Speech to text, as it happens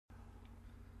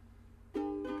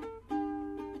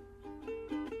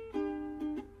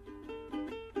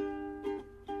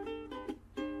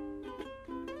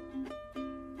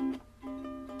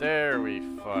There we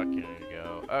fucking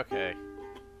go. Okay.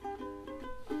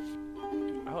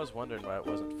 I was wondering why it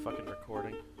wasn't fucking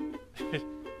recording.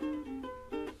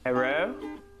 Hello?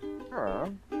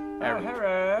 Hello.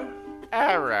 Hello?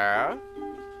 Hello.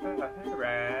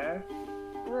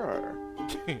 Hello?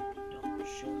 Don't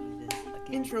show me this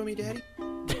again. Intro me, Daddy.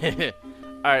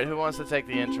 Alright, who wants to take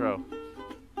the intro?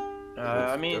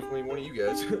 I mean, Definitely one of you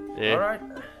guys. Yeah. all right.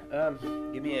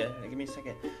 Give me a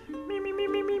second.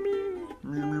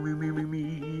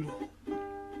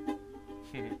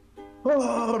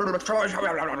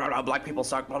 Black people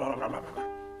suck.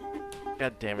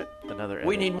 God damn it. Another edit.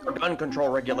 We need more gun control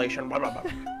regulation.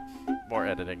 more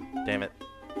editing. Damn it.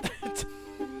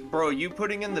 Bro, you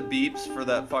putting in the beeps for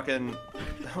that fucking...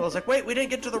 I was like, wait, we didn't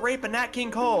get to the rape of Nat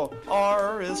King Cole.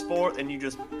 R is for... And you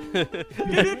just...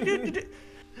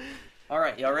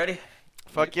 Alright, y'all ready?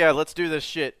 Fuck yeah, let's do this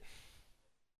shit.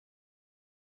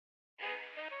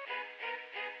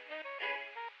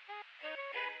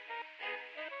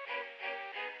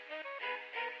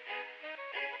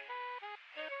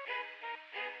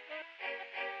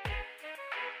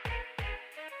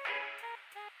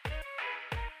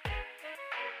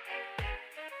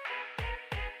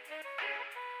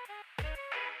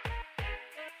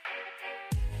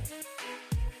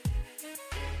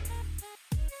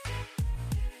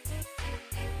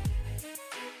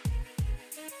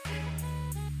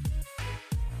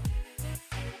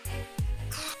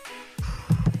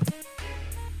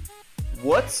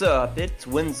 What's up? It's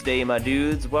Wednesday, my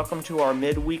dudes. Welcome to our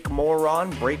midweek Moron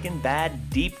Breaking Bad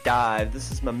Deep Dive.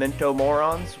 This is Memento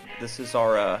Morons. This is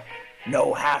our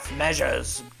no half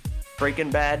measures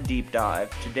Breaking Bad Deep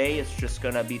Dive. Today it's just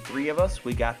gonna be three of us.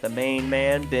 We got the main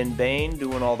man, Ben Bain,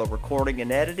 doing all the recording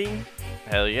and editing.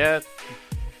 Hell yeah.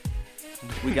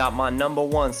 We got my number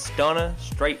one stunner,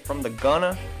 straight from the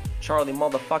gunner, Charlie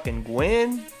motherfucking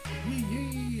Gwynn.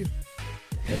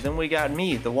 And then we got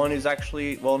me, the one who's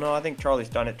actually, well, no, I think Charlie's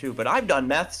done it too, but I've done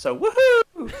meth, so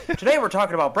woohoo! Today we're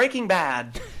talking about Breaking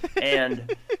Bad.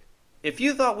 And if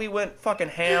you thought we went fucking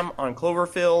ham on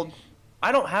Cloverfield,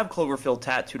 I don't have Cloverfield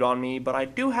tattooed on me, but I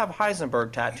do have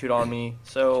Heisenberg tattooed on me,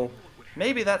 so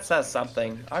maybe that says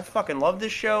something. I fucking love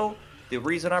this show. The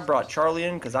reason I brought Charlie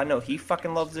in, because I know he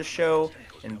fucking loves this show,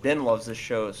 and Ben loves this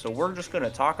show, so we're just going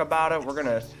to talk about it. We're going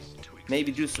to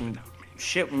maybe do some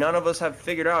shit none of us have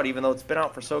figured out, even though it's been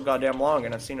out for so goddamn long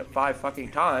and I've seen it 5 fucking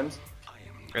times.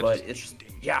 But it's just,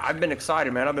 yeah, I've been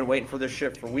excited, man. I've been waiting for this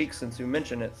shit for weeks since you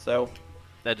mentioned it, so.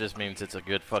 That just means it's a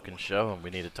good fucking show and we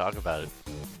need to talk about it.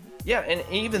 Yeah, and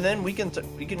even then we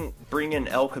can bring in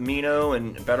El Camino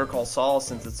and Better Call Saul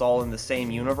since it's all in the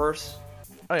same universe.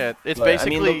 Oh yeah, it's But, I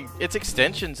mean, basically it's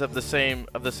extensions of the same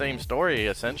story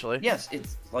essentially. Yes,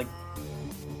 it's like,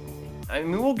 I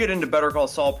mean, we'll get into Better Call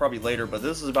Saul probably later, but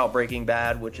this is about Breaking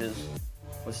Bad, which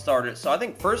was started. So I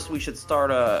think first we should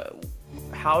start.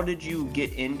 How did you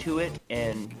get into it,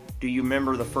 and do you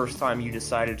remember the first time you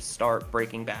decided to start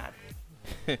Breaking Bad?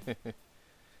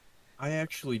 I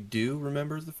actually do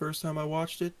remember the first time I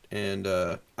watched it, and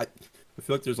I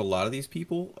feel like there's a lot of these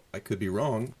people. I could be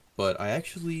wrong, but I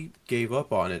actually gave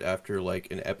up on it after like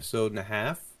an episode and a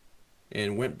half,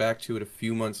 and went back to it a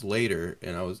few months later,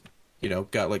 and I was,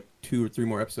 got like 2 or 3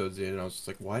 more episodes in, and I was just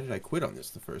like, why did I quit on this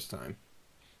the first time?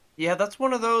 Yeah, that's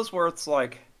one of those where it's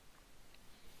like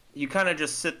you kind of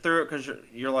just sit through it because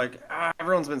you're like,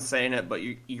 everyone's been saying it, but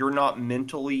you're not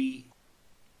mentally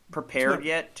prepared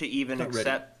yet to even accept.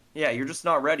 Ready. Yeah, you're just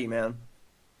not ready, man.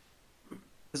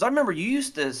 Because I remember you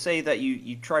used to say that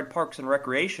you tried Parks and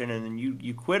Recreation and then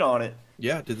you quit on it.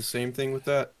 Yeah, I did the same thing with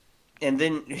that. And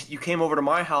then you came over to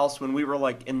my house when we were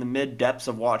like in the mid depths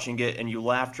of watching it, and you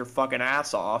laughed your fucking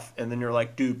ass off. And then you're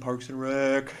like, "Dude, Parks and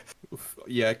Rec."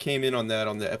 Yeah, I came in on that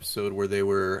on the episode where they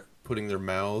were putting their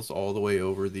mouths all the way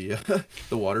over the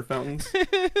the water fountains,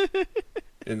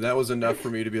 and that was enough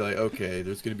for me to be like, "Okay,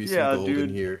 there's gonna be some gold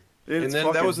in here." And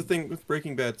then that was the thing with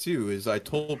Breaking Bad too, is I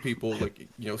told people, like,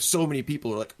 so many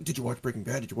people are like, "Did you watch Breaking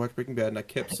Bad? Did you watch Breaking Bad?" And I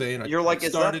kept saying, You're like, I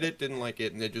started it, didn't like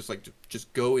it, and they just like,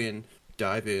 just go in.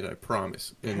 Dive in, I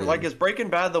promise. And then, like, is Breaking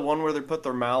Bad the one where they put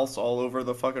their mouths all over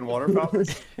the fucking water fountain?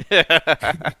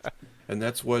 And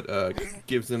that's what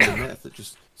gives them the meth.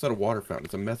 It's not a water fountain,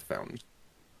 it's a meth fountain.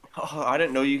 Oh, I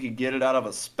didn't know you could get it out of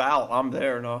a spout. I'm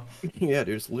there now. Yeah,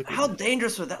 there's liquid. How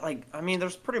dangerous would that, like, I mean,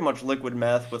 there's pretty much liquid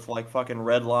meth with, like, fucking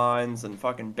red lines and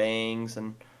fucking bangs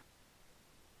and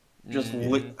just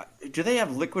do they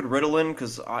have liquid Ritalin?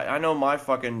 Because I know my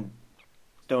fucking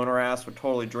stoner ass would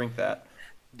totally drink that.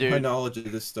 Dude. My knowledge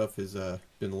of this stuff has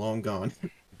been long gone.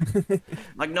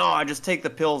 Like, no, I just take the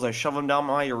pills, I shove them down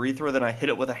my urethra, then I hit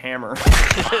it with a hammer.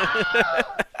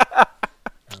 Oh,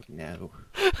 no.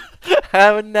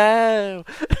 Oh no.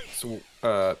 So,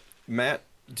 Matt,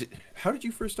 how did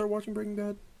you first start watching Breaking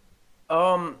Bad?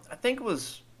 I think it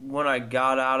was when I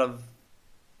got out of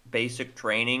basic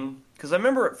training, because I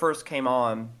remember it first came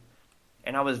on,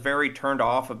 and I was very turned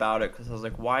off about it because I was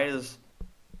like, why is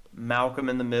Malcolm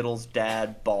in the Middle's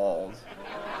dad bald?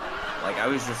 Like, I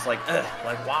was just like, ugh,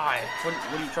 like, why? What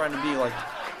are you trying to be, like,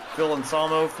 Phil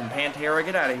Anselmo from Pantera?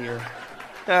 Get out of here.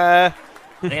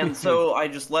 And so I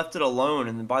just left it alone,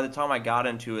 and then by the time I got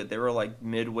into it, they were, like,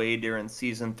 midway during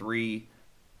season 3,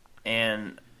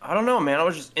 and I don't know, man. I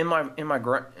was just in my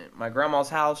grandma's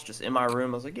house, just in my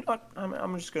room. I was like, you know what?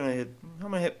 I'm just gonna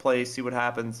hit play, see what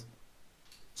happens.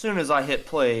 As soon as I hit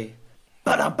play,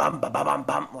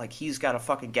 ba-dum-bum, like he's got a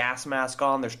fucking gas mask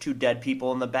on. There's 2 dead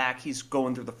people in the back. He's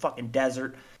going through the fucking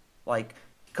desert. Like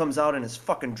he comes out in his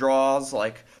fucking drawers,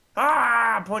 like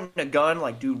pointing a gun.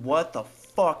 Like, dude, what the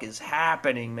fuck is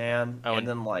happening, man? Oh, and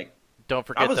then like, don't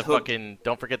forget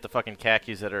the fucking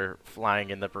khakis that are flying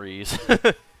in the breeze.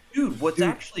 Dude, what's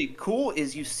actually cool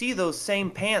is you see those same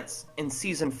pants in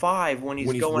season 5 when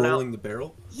he's going rolling out. the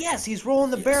barrel? Yes, he's rolling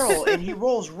the barrel, and he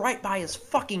rolls right by his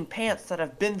fucking pants that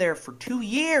have been there for 2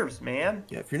 years, man.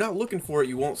 Yeah, if you're not looking for it,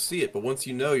 you won't see it. But once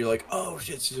you know, you're like, oh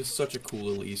shit, it's just such a cool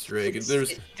little Easter egg. And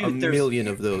there's a million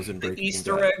of those in Breaking Bad.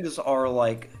 Easter eggs are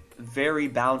like very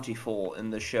bountiful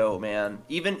in the show, man.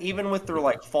 Even with their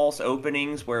like false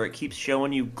openings where it keeps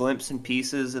showing you glimpses and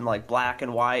pieces in like black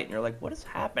and white, and you're like, what is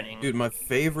happening? Dude, my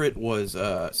favorite was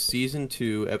season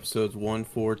 2, episodes 1,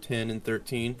 4, 10, and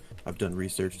 13. I've done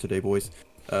research today, boys.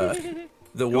 The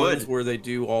ones where they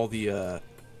do all the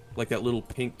like that little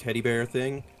pink teddy bear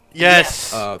thing.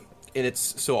 Yes. And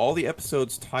it's so all the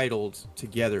episodes titled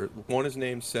together. One is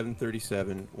named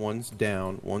 737, one's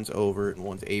down, one's over, and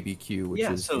one's ABQ, which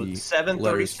is so the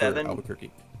 737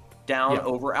 Albuquerque. down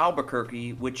over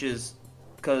Albuquerque, which is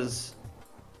because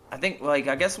I think like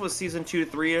I guess it was season 2,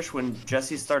 3-ish when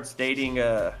Jesse starts dating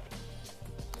Jane.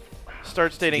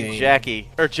 Jackie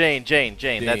or Jane.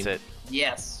 That's it.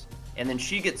 Yes, and then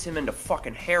she gets him into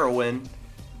fucking heroin,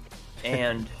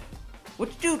 and.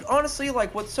 Which, dude, honestly,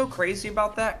 like, what's so crazy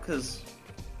about that? Because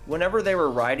whenever they were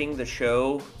writing the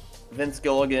show, Vince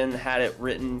Gilligan had it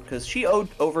written, because she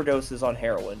overdoses on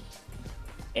heroin.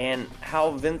 And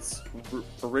how Vince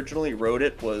originally wrote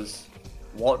it was,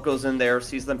 Walt goes in there,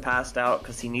 sees them passed out,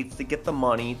 because he needs to get the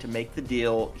money to make the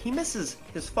deal. He misses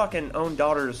his fucking own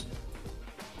daughter's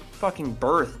fucking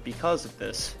birth because of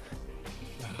this.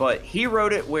 But he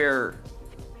wrote it where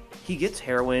he gets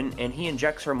heroin and he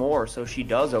injects her more, so she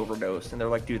does overdose. And they're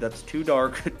like, dude, that's too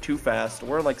dark, too fast.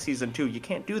 We're in like season 2. You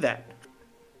can't do that.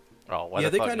 Oh, why yeah,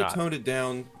 the they fuck kind of not? toned it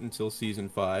down until season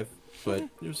 5, but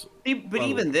there's. But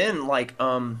even then, like,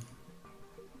 when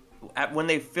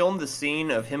they filmed the scene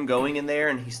of him going in there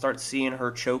and he starts seeing her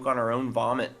choke on her own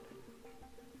vomit,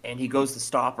 and he goes to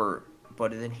stop her, but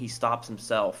then he stops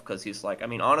himself because he's like, I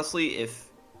mean, honestly, if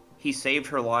he saved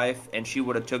her life and she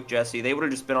would have took Jesse, they would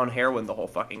have just been on heroin the whole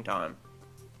fucking time.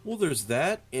 Well, there's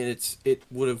that, and it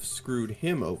would have screwed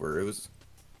him over.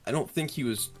 I don't think he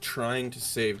was trying to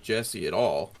save Jesse at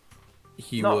all.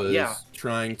 He was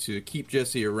trying to keep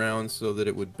Jesse around so that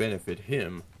it would benefit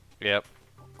him. Yep.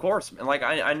 Of course, and like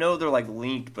I know they're like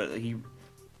linked, but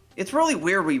it's really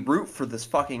weird we root for this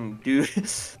fucking dude.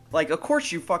 Like, of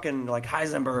course you fucking like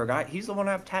Heisenberg. He's the one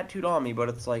I have tattooed on me, but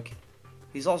it's like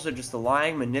he's also just a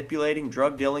lying, manipulating,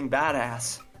 drug dealing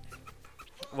badass.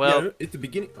 Well, yeah, at the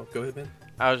beginning. Oh, go ahead, man.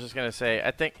 I was just gonna say,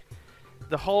 I think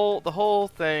the whole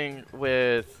thing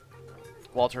with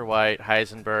Walter White,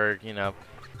 Heisenberg,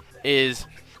 is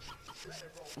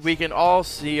we can all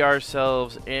see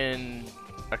ourselves in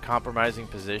a compromising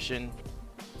position,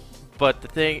 but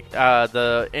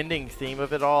the ending theme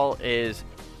of it all is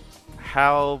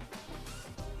how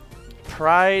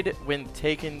pride, when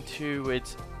taken to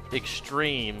its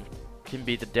extreme, can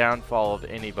be the downfall of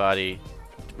anybody,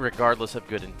 regardless of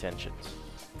good intentions.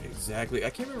 Exactly. I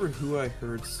can't remember who I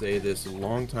heard say this a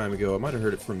long time ago. I might have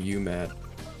heard it from you, Matt.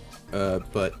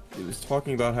 But it was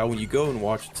talking about how when you go and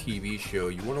watch a TV show,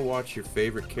 you want to watch your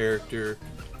favorite character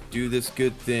do this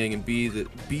good thing and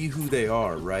be who they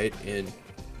are, right? And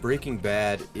Breaking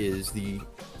Bad is the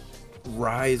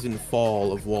rise and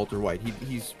fall of Walter White.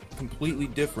 He's completely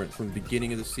different from the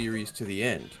beginning of the series to the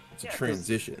end. It's a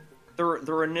transition.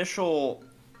 Their initial,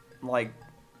 like,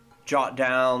 jot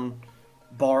down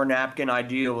bar napkin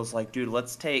idea was like, dude,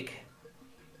 let's take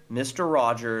Mr.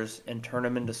 Rogers and turn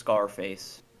him into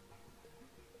Scarface.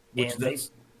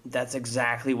 That's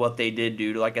exactly what they did,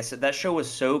 dude. Like I said, that show was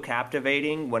so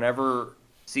captivating. Whenever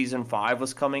season 5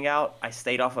 was coming out, I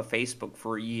stayed off of Facebook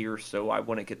for a year so I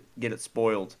wouldn't get it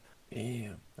spoiled.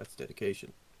 Damn, that's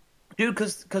dedication. dude,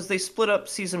 because they split up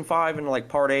season 5 into like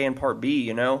part A and part B,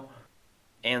 you know,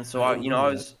 and so I don't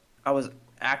remember that. I was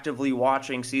actively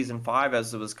watching season 5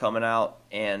 as it was coming out,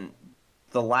 and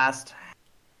the last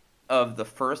of the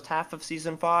first half of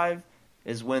season 5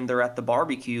 is when they're at the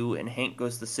barbecue and Hank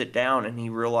goes to sit down and he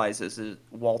realizes that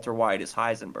Walter White is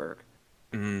Heisenberg.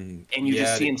 And you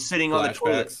just see him sitting on the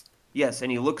toilet. Flashbacks. Yes,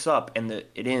 and he looks up and it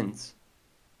ends.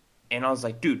 And I was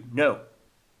like, dude, no.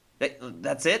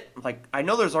 That's it? Like, I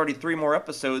know there's already 3 more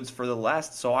episodes for the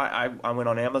last, so I went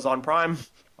on Amazon Prime.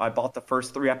 I bought the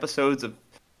first 3 episodes of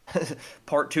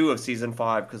part 2 of season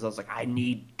 5 because I was like, I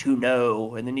need to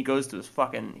know. And then he goes to his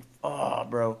fucking, oh,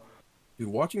 bro. Dude,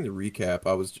 watching the recap,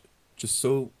 I was just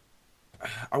so...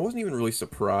 I wasn't even really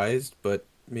surprised, but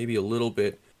maybe a little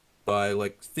bit by,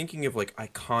 like, thinking of, like,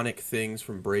 iconic things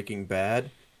from Breaking Bad.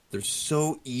 They're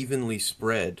so evenly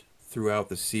spread throughout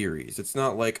the series. It's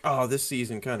not like, oh, this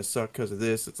season kind of sucked because of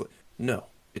this. It's like, no,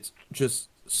 it's just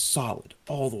solid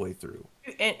all the way through.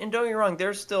 And don't get me wrong,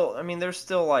 there's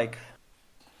still like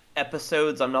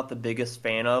episodes I'm not the biggest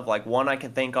fan of. Like one I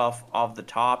can think off the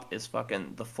top is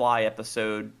fucking the Fly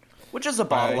episode, which is a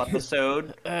bottle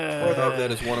episode. I have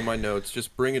that as one of my notes.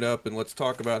 Just bring it up and let's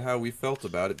talk about how we felt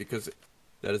about it because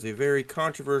that is a very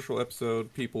controversial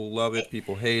episode. People love it,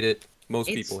 people hate it. Most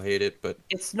people hate it, but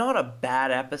it's not a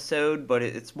bad episode, but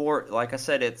it's more like I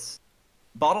said, it's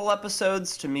bottle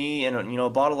episodes to me, and you know, a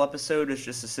bottle episode is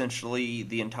just essentially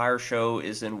the entire show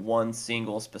is in one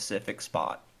single specific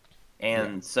spot.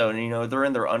 And so, you know, they're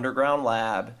in their underground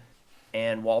lab,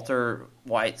 and Walter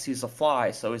White sees a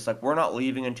fly, so he's like, we're not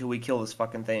leaving until we kill this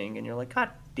fucking thing. And you're like, God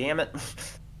damn it.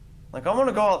 Like, I want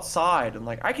to go outside, and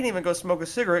like, I can't even go smoke a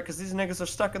cigarette because these niggas are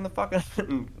stuck in the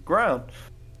fucking ground.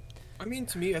 I mean,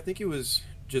 to me, I think it was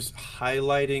just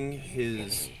highlighting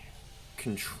his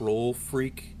control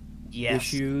freak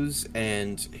issues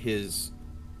and his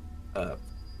the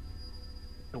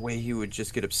way he would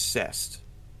just get obsessed.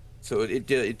 So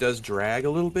it does drag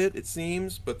a little bit, it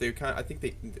seems, but I think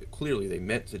they clearly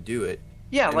meant to do it.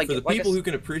 Yeah, and like for the people who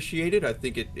can appreciate it, I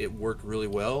think it worked really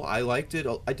well. I liked it.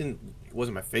 It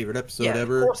wasn't my favorite episode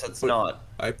ever. Of course it's not.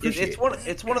 I appreciate it.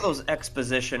 It's one of those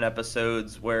exposition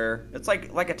episodes where it's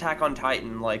like Attack on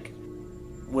Titan, like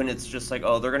when it's just like,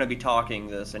 oh, they're gonna be talking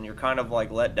this, and you're kind of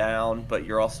like let down, but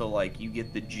you're also like you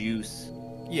get the juice.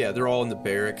 Yeah, they're all in the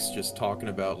barracks just talking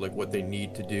about like what they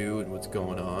need to do and what's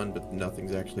going on, but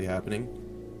nothing's actually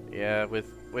happening. Yeah,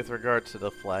 with regards to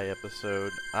the Fly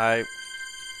episode,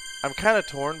 I'm kind of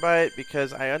torn by it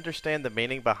because I understand the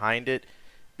meaning behind it.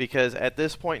 Because at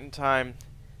this point in time,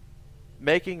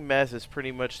 making meth is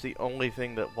pretty much the only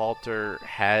thing that Walter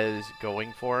has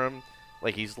going for him.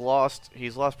 Like he's lost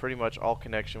pretty much all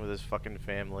connection with his fucking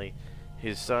family.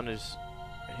 His son is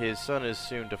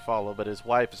soon to follow, but his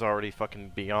wife is already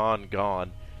fucking beyond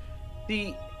gone.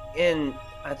 I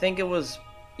think it was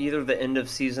either the end of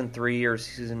season 3 or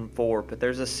season 4, but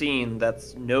there's a scene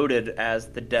that's noted as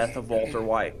the death of Walter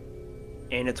White,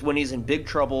 and it's when he's in big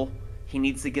trouble. He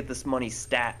needs to get this money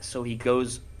stat, so he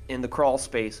goes in the crawl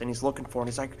space and he's looking for it. And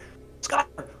he's like,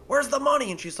 Skylar, where's the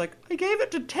money? And she's like, I gave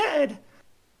it to Ted.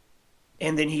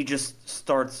 And then he just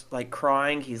starts like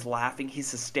crying. He's laughing. He's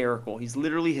hysterical. He's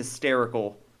literally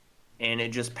hysterical. And it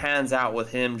just pans out with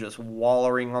him just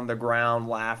wallowing on the ground,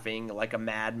 laughing like a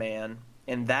madman.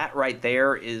 And that right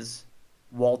there is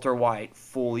Walter White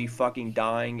fully fucking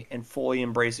dying and fully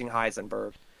embracing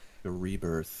Heisenberg. The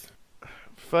rebirth.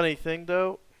 Funny thing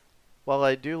though, while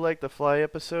I do like the Fly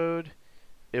episode,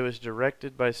 it was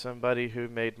directed by somebody who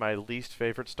made my least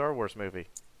favorite Star Wars movie.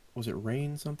 Was it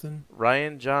Rain something?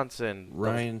 Rian Johnson.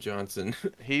 Rian Johnson.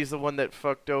 He's the one that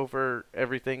fucked over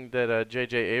everything that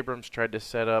J.J. Abrams tried to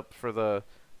set up for the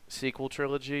sequel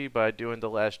trilogy by doing The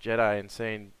Last Jedi and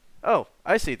saying, oh,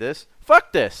 I see this.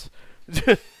 Fuck this.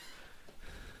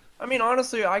 I mean,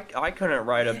 honestly, I couldn't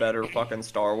write a better fucking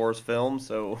Star Wars film,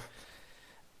 so...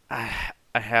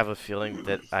 I have a feeling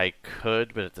that I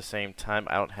could, but at the same time,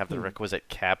 I don't have the requisite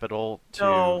capital to...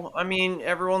 No, I mean,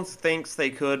 everyone thinks they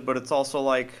could, but it's also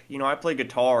like, you know, I play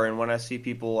guitar, and when I see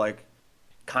people, like,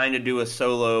 kind of do a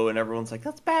solo, and everyone's like,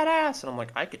 that's badass, and I'm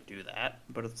like, I could do that,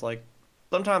 but it's like,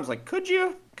 sometimes, like, could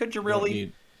you? Could you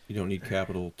really? You don't need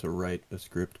capital to write a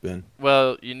script, Ben.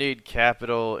 Well, you need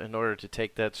capital in order to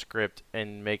take that script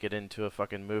and make it into a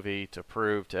fucking movie to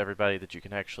prove to everybody that you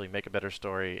can actually make a better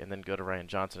story and then go to Rian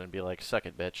Johnson and be like, suck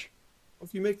it, bitch. Well,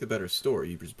 if you make the better story,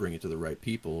 you just bring it to the right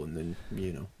people and then,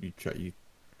 you know, you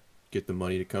get the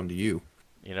money to come to you.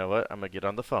 You know what? I'm going to get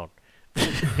on the phone.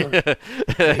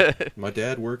 Hey, my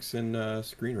dad works in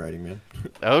screenwriting, man.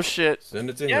 Oh, shit. Send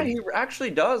it to him. Yeah, he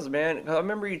actually does, man. I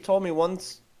remember he told me one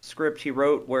script he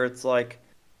wrote where it's like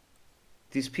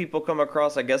these people come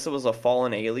across, I guess it was a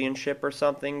fallen alien ship or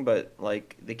something, but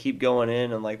like they keep going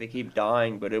in and like they keep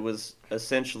dying, but it was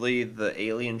essentially the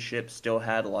alien ship still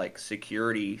had like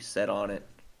security set on it.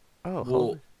 Oh,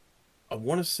 Well, I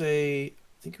want to say,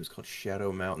 I think it was called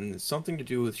Shadow Mountain. It's something to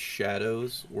do with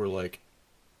shadows were like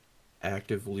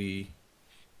actively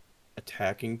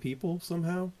attacking people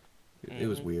somehow. It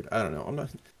was weird. I don't know. I'm not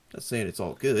saying it's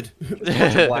all good.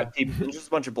 Black people, just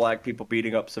a bunch of black people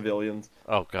beating up civilians.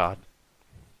 oh God.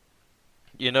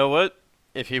 You know what?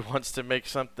 If he wants to make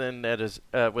something that is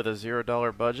with a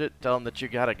 $0 budget, tell him that you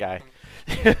got a guy.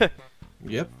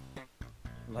 Yep.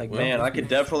 Like, Well, man, I could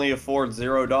definitely afford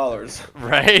 $0.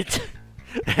 Right?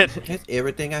 That's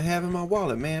everything I have in my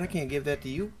wallet, man. I can't give that to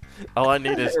you. All I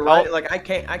need is Right? Like, I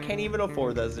can't even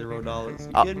afford that $0. You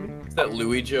kidding me? It's that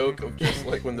Louis joke of just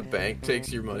like when the bank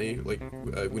takes your money, like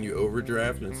when you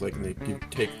overdraft, and it's like and they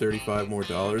take $35 more.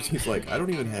 He's like, I don't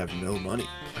even have no money.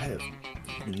 I have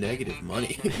negative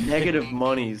money. Negative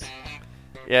monies.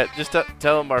 Yeah, just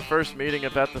tell him our first meeting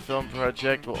about the film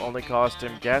project will only cost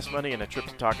him gas money and a trip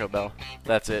to Taco Bell.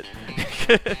 That's it.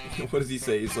 What does he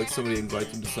say? He's like, somebody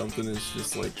invites him to something, and it's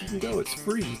just like, you can go, it's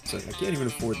free. It's like, I can't even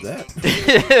afford that.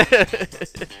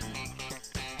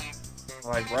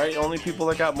 Like, right? Only people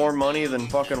that got more money than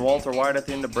fucking Walter White at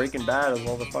the end of Breaking Bad is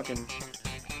all the fucking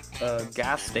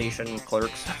gas station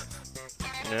clerks.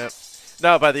 Yep.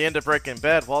 No, by the end of Breaking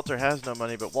Bad, Walter has no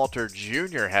money, but Walter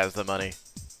Jr. has the money.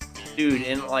 Dude,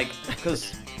 and like,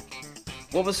 because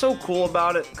what was so cool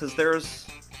about it, because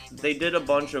they did a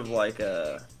bunch of like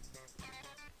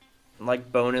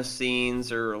bonus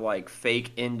scenes or like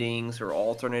fake endings or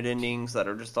alternate endings that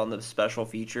are just on the special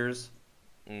features.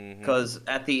 Because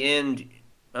at the end,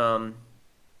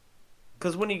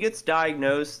 because when he gets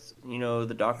diagnosed, you know,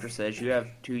 the doctor says you have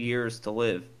 2 years to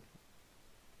live.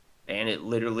 And it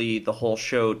literally, the whole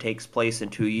show takes place in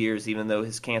 2 years, even though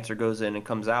his cancer goes in and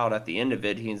comes out. At the end of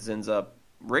it, he ends up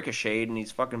ricocheted and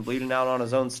he's fucking bleeding out on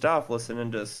his own stuff,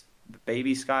 listening to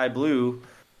Baby Sky Blue.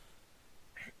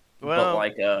 Well, but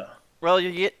like, well,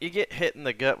 you get hit in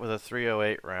the gut with a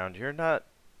 .308 round.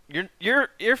 You're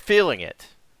feeling it.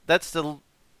 That's at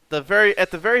the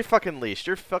very fucking least,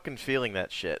 you're fucking feeling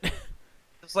that shit.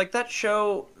 it's like that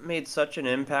show made such an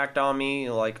impact on me.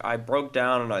 Like, I broke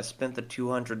down and I spent the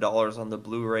 $200 on the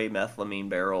Blu-ray methylamine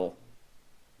barrel,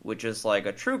 which is like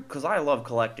a true, because I love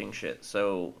collecting shit.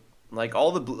 So, like,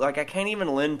 I can't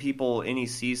even lend people any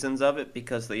seasons of it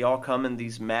because they all come in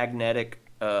these magnetic,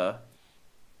 polyamorous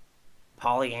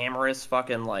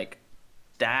fucking, like,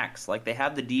 stacks. Like, they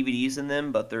have the DVDs in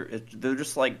them, but they're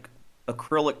just like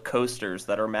acrylic coasters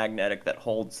that are magnetic that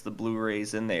holds the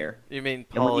Blu-rays in there. You mean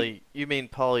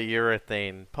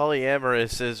polyurethane?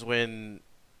 Polyamorous is when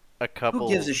a couple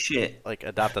Who gives a shit? like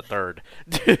adopt a third.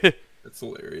 That's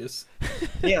hilarious.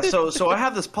 Yeah, so I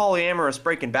have this polyamorous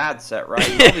Breaking Bad set, right?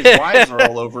 And all these wives are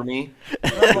all over me.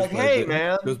 And I'm like, hey,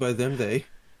 man. Goes by them, they.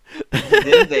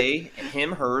 Then they,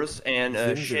 him, hers, and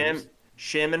Zingers.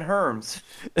 Shim and Herms.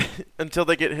 Until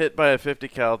they get hit by a 50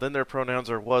 cal, then their pronouns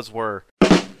are was, were.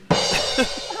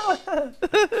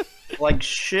 Like,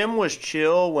 Shim was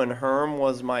chill when Herm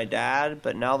was my dad,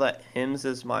 but now that Hims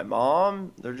is my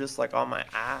mom, they're just like on my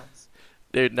ass.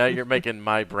 Dude, now you're making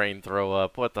my brain throw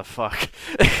up. What the fuck?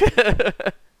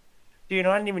 Dude,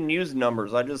 I didn't even use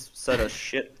numbers. I just said a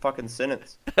shit fucking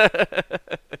sentence.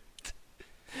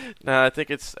 Nah, I think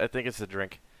it's a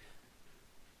drink.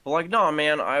 But like, no,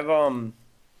 man,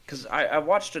 because I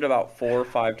watched it about 4 or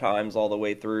 5 times all the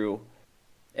way through.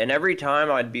 And every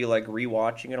time I'd be like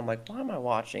rewatching it, I'm like, why am I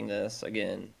watching this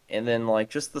again? And then like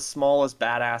just the smallest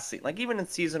badass scene, like even in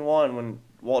season 1 when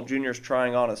Walt Jr.'s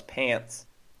trying on his pants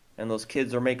and those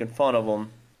kids are making fun of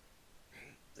him.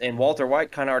 And Walter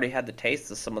White kind of already had the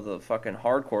taste of some of the fucking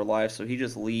hardcore life, so he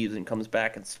just leaves and comes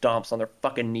back and stomps on their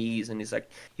fucking knees. And he's like,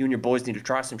 you and your boys need to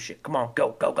try some shit. Come on,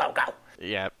 go, go, go, go.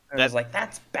 Yeah. And I was like,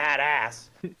 that's badass.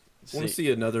 I want to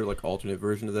see another like alternate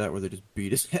version of that where they just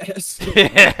beat his ass.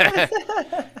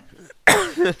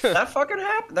 That fucking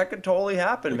happened. That could totally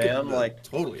happen, man. Like,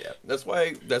 totally happen. That's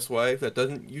why that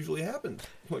doesn't usually happen.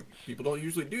 Like, people don't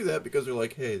usually do that because they're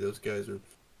like, hey, those guys are,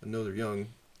 I know they're young.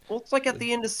 well, it's like at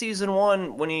the end of season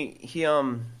 1 when he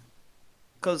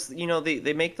because you know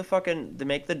they make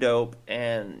the dope,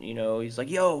 and you know he's like,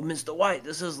 yo, Mr. White,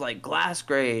 this is like glass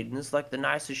grade and this is like the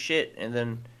nicest shit. And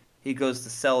then he goes to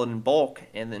sell it in bulk,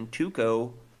 and then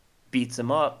Tuco beats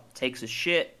him up, takes his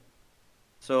shit.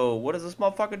 So what does this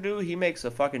motherfucker do? He makes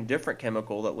a fucking different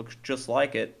chemical that looks just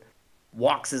like it,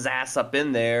 walks his ass up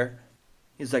in there.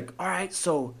 He's like, all right,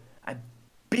 so I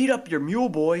beat up your mule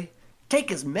boy, take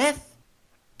his meth,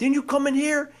 then you come in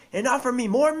here and offer me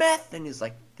more meth? And he's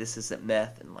like, this isn't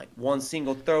meth, and like one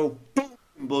single throw, boom,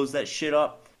 blows that shit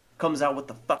up. Comes out with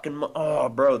the fucking oh,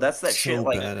 bro, that's that So shit.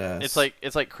 Like badass.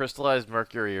 It's like crystallized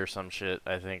mercury or some shit,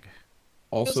 I think.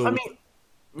 Also, I mean,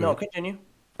 no, continue.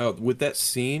 with that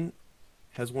scene,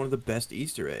 has one of the best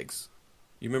Easter eggs.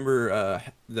 You remember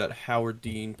that Howard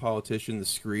Dean politician, the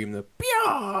scream, the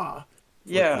 "Pyah!"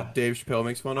 Yeah. Like, Dave Chappelle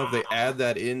makes fun of. They add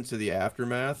that into the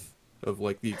aftermath of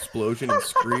like the explosion and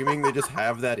screaming. They just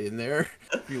have that in there.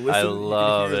 If you listen,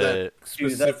 love you can hear it. that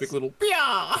specific Dude, little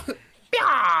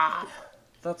 "Pyah!"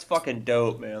 That's fucking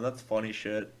dope, man. That's funny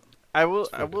shit. I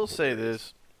will say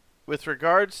this. With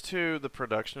regards to the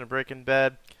production of Breaking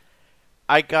Bad,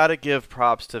 I gotta give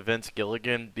props to Vince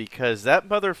Gilligan because that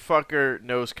motherfucker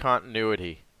knows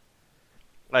continuity.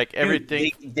 Like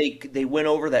everything, Dude, they went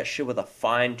over that shit with a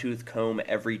fine tooth comb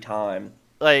every time.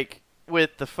 like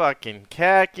with the fucking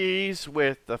khakis,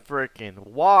 with the freaking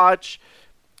watch,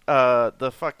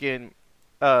 the fucking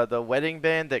the wedding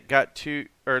band that got too,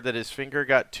 or that his finger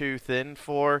got too thin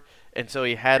for, and so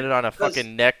he had it on a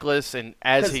fucking necklace, and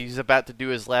as he's about to do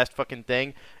his last fucking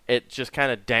thing, it just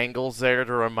kind of dangles there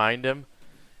to remind him.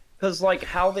 Because like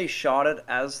how they shot it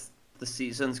as the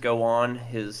seasons go on,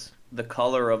 the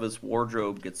color of his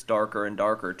wardrobe gets darker and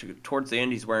darker. Towards the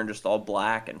end, he's wearing just all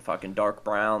black and fucking dark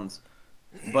browns.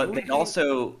 But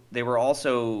they were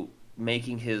also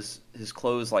making his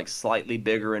clothes like slightly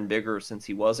bigger and bigger since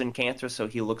he was in cancer, so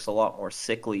he looks a lot more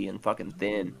sickly and fucking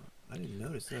thin. I didn't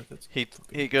notice that. That's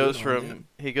He goes from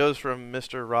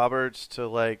Mr. Roberts to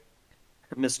like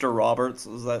Mr. Roberts,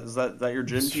 is that your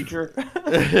gym teacher?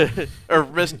 or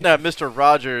Mr.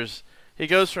 Rogers. He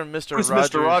goes from Mr. Who's Rogers.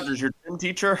 Mr. Rogers, your gym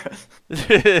teacher?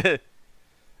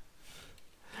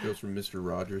 Goes from Mr.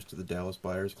 Rogers to the Dallas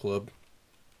Buyers Club.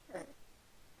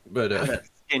 But That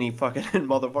skinny fucking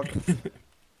motherfucker.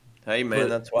 Hey man,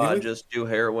 that's why I just do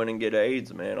heroin and get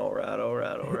AIDS, man. All right.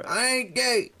 I ain't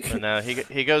gay. And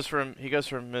he goes from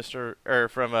Mr.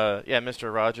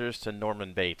 Rogers to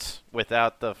Norman Bates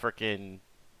without the freaking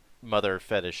mother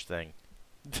fetish thing.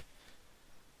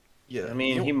 Yeah, I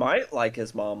mean, he might like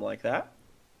his mom like that.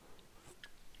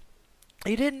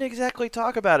 He didn't exactly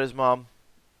talk about his mom.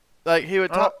 Like he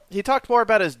would talk. He talked more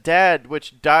about his dad,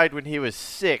 which died when he was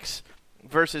 6,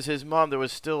 versus his mom that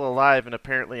was still alive and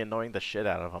apparently annoying the shit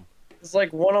out of him. It's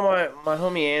like one of my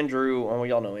homie Andrew. Well,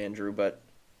 y'all know Andrew, but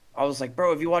I was like,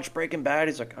 bro, have you watched Breaking Bad?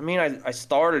 He's like, I mean, I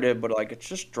started it, but like, it's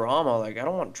just drama. Like, I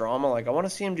don't want drama. Like, I want to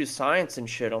see him do science and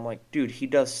shit. I'm like, dude, he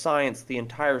does science the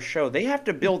entire show. They have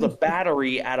to build a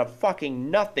battery out of fucking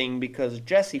nothing because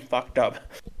Jesse fucked up.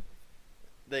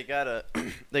 They gotta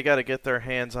get their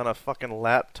hands on a fucking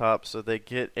laptop, so they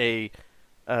get a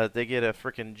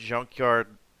freaking junkyard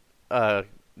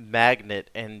magnet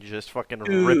and just fucking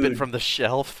rip it from the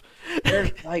shelf.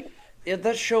 Like,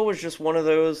 that show was just one of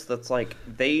those that's like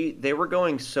they were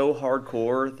going so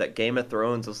hardcore that Game of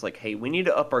Thrones was like, hey, we need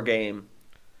to up our game.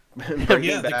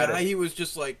 Yeah, the guy, he was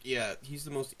just like, yeah, he's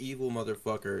the most evil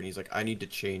motherfucker, and he's like, I need to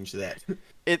change that.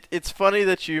 It's funny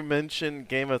that you mentioned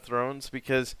Game of Thrones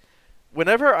because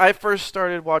whenever I first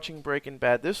started watching Breaking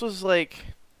Bad, this was like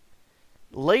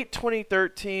late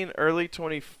 2013, early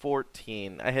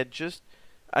 2014.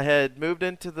 I had moved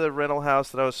into the rental house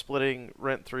that I was splitting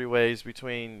rent 3 ways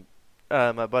between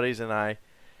my buddies and I,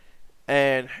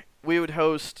 and we would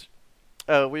host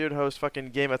fucking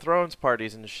Game of Thrones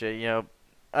parties and shit. You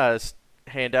know,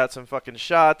 hand out some fucking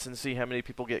shots and see how many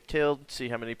people get killed, see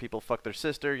how many people fuck their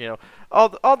sister. You know,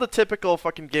 all the typical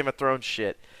fucking Game of Thrones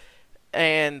shit.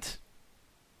 And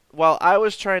while I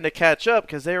was trying to catch up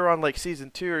because they were on like season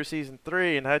 2 or season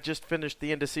 3, and I just finished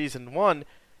the end of season 1,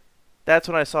 that's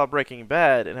when I saw Breaking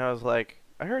Bad, and I was like,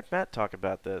 I heard Matt talk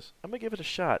about this. I'm gonna give it a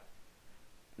shot.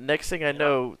 Next thing I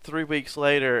know, 3 weeks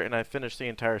later, and I finished the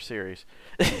entire series.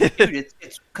 Dude,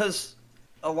 it's because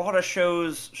a lot of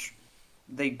shows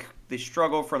they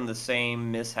struggle from the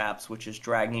same mishaps, which is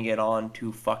dragging it on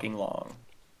too fucking long.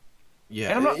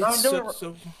 Yeah, it's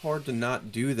so hard to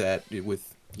not do that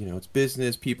with, you know, it's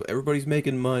business, people, everybody's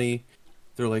making money.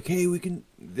 They're like, hey,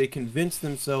 they convince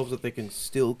themselves that they can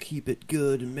still keep it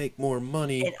good and make more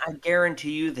money. And I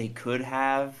guarantee you they could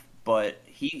have, but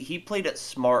he played it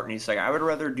smart, and he's like, I would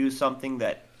rather do something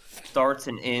that starts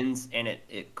and ends, and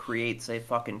it creates a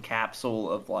fucking capsule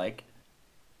of like,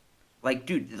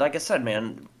 dude, like I said,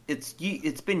 man,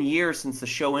 it's been years since the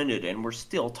show ended, and we're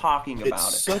still talking about it.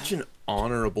 It's such an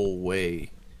honorable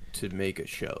way to make a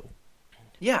show.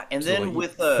 Yeah, and So, then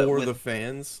like, for the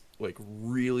fans, like,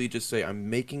 really just say,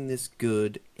 I'm making this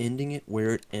good, ending it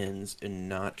where it ends, and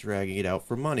not dragging it out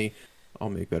for money. I'll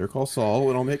make Better Call Saul,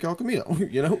 and I'll make El Camino,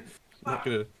 you know? I'm not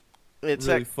gonna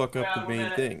really fuck up the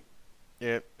main thing.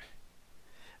 Yep.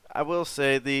 I will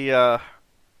say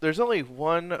there's only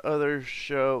one other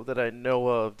show that I know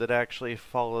of that actually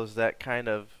follows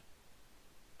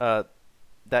uh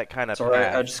that kind of Sorry, I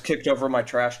path. just kicked over my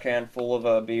trash can full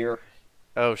of beer.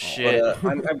 Oh But shit.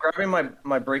 I'm grabbing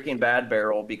my Breaking Bad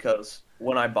barrel because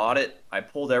when I bought it, I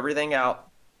pulled everything out.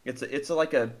 It's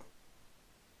like a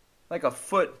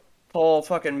foot tall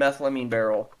fucking methylamine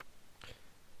barrel.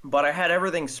 But I had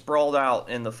everything sprawled out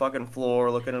in the fucking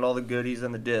floor, looking at all the goodies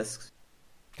and the discs.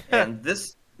 And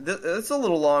this it's a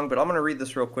little long, but I'm gonna read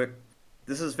this real quick.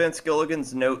 This is Vince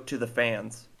Gilligan's note to the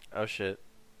fans. Oh shit.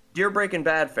 Dear Breaking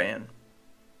Bad fan,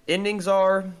 endings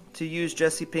are, to use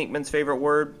Jesse Pinkman's favorite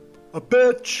word, a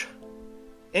bitch.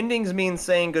 Endings mean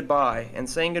saying goodbye, and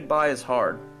saying goodbye is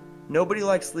hard. Nobody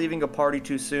likes leaving a party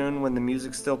too soon when the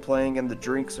music's still playing and the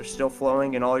drinks are still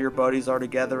flowing and all your buddies are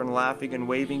together and laughing and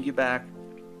waving you back.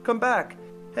 Come back.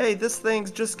 Hey, this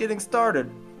thing's just getting started.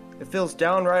 It feels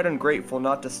downright ungrateful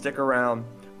not to stick around.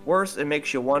 Worse, it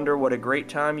makes you wonder what a great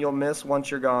time you'll miss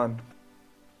once you're gone.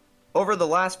 Over the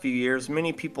last few years,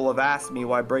 many people have asked me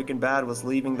why Breaking Bad was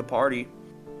leaving the party.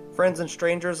 Friends and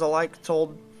strangers alike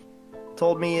told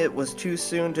me it was too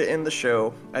soon to end the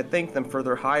show. I thank them for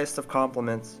their highest of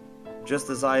compliments, just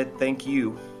as I thank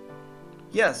you.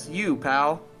 Yes, you,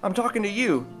 pal. I'm talking to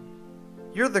you.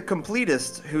 You're the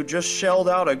completist who just shelled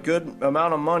out a good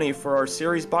amount of money for our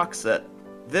series box set.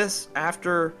 This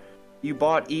after you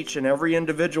bought each and every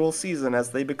individual season as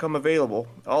they become available,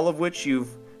 all of which you've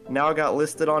now got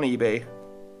listed on eBay.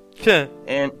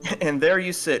 And there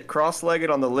you sit, cross-legged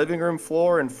on the living room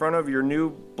floor in front of your new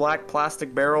black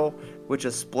plastic barrel, which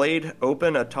is splayed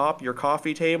open atop your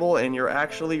coffee table, and you're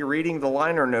actually reading the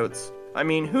liner notes. I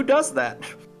mean, who does that?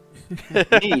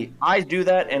 Me. I do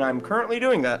that, and I'm currently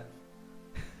doing that.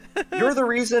 You're the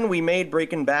reason we made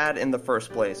Breaking Bad in the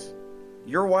first place.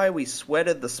 You're why we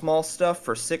sweated the small stuff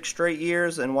for 6 straight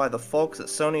years, and why the folks at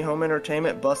Sony Home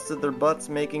Entertainment busted their butts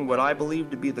making what I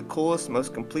believe to be the coolest,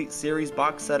 most complete series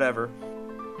box set ever.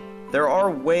 There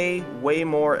are way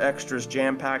more extras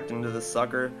jam-packed into this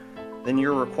sucker than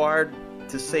you're required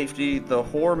to safety the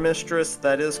whore mistress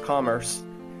that is commerce.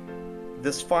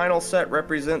 This final set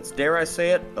represents, dare I say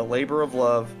it, a labor of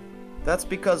love. That's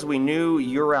because we knew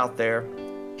you're out there,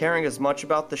 caring as much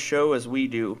about the show as we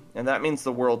do, and that means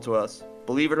the world to us.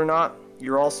 Believe it or not,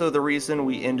 you're also the reason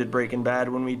we ended Breaking Bad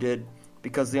when we did,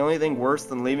 because the only thing worse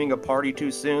than leaving a party too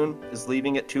soon is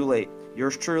leaving it too late.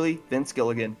 Yours truly, Vince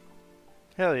Gilligan.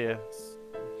 Hell yeah.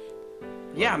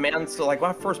 Yeah, man, so like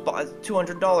when I first bought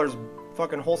 $200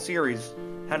 fucking whole series,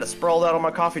 had it sprawled out on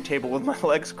my coffee table with my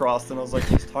legs crossed, and I was like,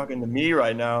 he's talking to me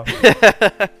right now.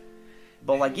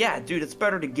 But like, yeah, dude, it's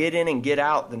better to get in and get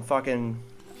out than fucking...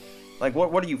 Like,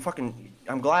 what are you fucking...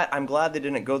 I'm glad they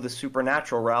didn't go the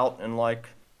supernatural route and, like,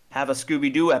 have a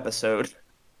Scooby-Doo episode.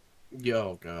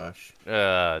 Yo, gosh.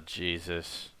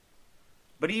 Jesus.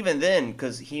 But even then,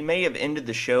 because he may have ended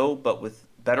the show, but with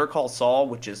Better Call Saul,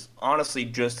 which is honestly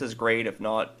just as great, if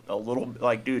not a little...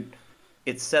 Like, dude,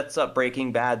 it sets up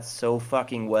Breaking Bad so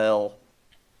fucking well.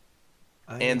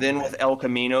 And then with El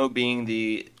Camino being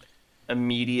the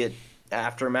immediate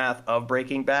aftermath of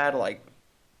Breaking Bad, like...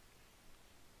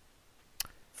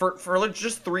 For like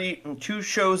just 2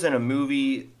 shows and a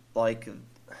movie, like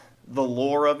the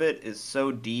lore of it is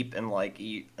so deep and like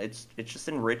it's just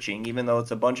enriching, even though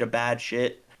it's a bunch of bad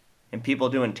shit and people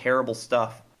doing terrible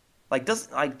stuff. Like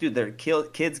dude, their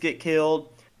kids get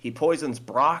killed. He poisons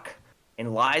Brock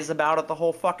and lies about it the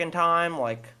whole fucking time.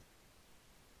 Like,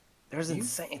 there's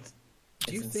insane.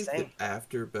 Do you think that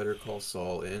after Better Call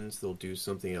Saul ends, they'll do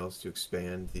something else to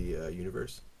expand the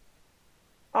universe?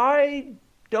 I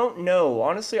don't know.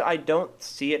 Honestly, I don't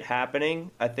see it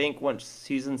happening. I think once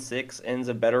season 6 ends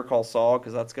of Better Call Saul,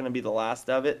 because that's going to be the last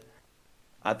of it,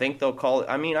 I think they'll call it...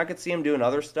 I mean, I could see him doing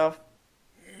other stuff.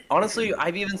 Honestly,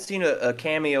 I've even seen a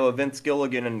cameo of Vince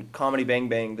Gilligan in Comedy Bang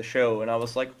Bang, the show, and I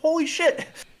was like, holy shit!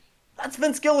 That's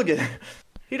Vince Gilligan!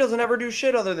 He doesn't ever do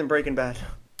shit other than Breaking Bad.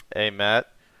 Hey, Matt,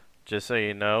 just so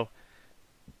you know,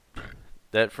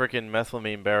 that freaking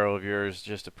methylamine barrel of yours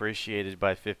just appreciated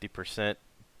by 50%.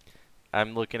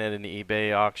 I'm looking at an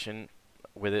eBay auction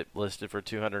with it listed for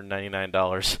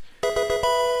 $299.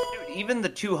 Dude, even the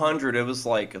 200, it was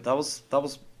like that was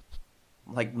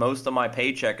like most of my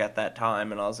paycheck at that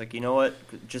time, and I was like, you know what,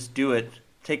 just do it,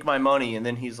 take my money. And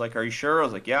then he's like, are you sure? I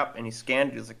was like, yep. And he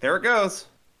scanned it. He was like, there it goes.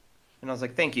 And I was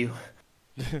like, thank you.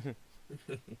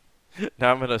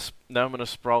 Now I'm gonna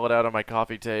sprawl it out on my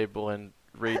coffee table and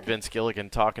read Vince Gilligan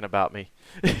talking about me.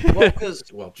 Well, because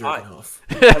jerking off.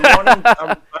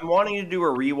 I'm wanting to do a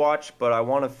rewatch, but I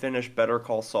want to finish Better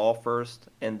Call Saul first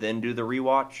and then do the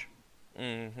rewatch.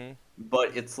 Mm-hmm.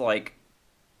 But it's like,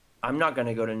 I'm not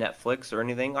gonna go to Netflix or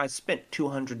anything. I spent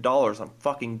 $200 on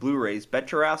fucking Blu-rays.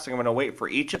 Bet your ass I'm gonna wait for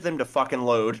each of them to fucking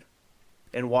load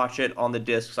and watch it on the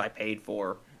discs I paid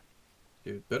for.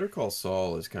 Dude, Better Call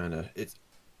Saul is kind of it's.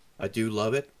 I do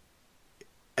love it.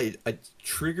 I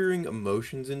triggering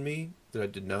emotions in me that I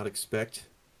did not expect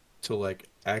to like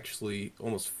actually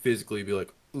almost physically be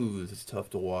like, ooh, this is tough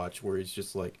to watch. Where he's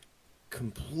just like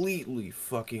completely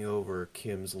fucking over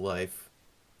Kim's life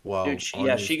while Dude, on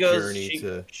his journey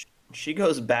to. she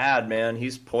goes bad, man.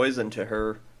 He's poison to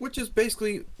her. Which is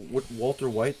basically what Walter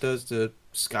White does to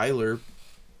Skyler.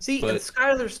 See, But- and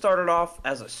Skylar started off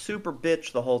as a super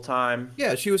bitch the whole time,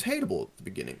 Yeah, she was hateable at the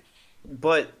beginning.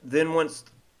 but then once,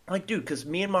 like, dude, because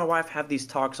me and my wife have these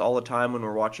talks all the time when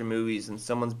we're watching movies and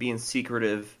someone's being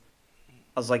secretive.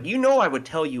 I was like, I would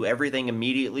tell you everything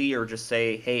immediately or just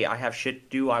say, hey, I have shit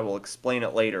to do, I will explain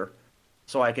it later.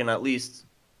 So I can at least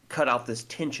cut out this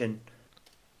tension.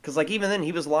 Because, like, even then,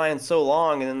 he was lying so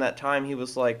long, and then that time he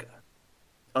was, like,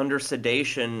 under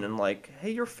sedation and, like,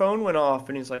 hey, your phone went off.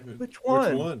 And he's like, which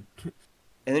one? Which one?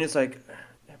 And then it's like,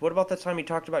 what about that time you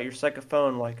talked about your second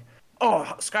phone? Like, oh,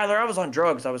 Skylar, I was on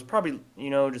drugs. I was probably,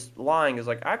 just lying. It's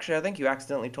like, actually, I think you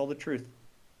accidentally told the truth.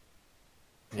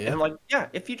 Yeah. And, like, yeah,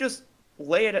 if you just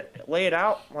lay it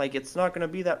out, like, it's not going to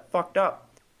be that fucked up.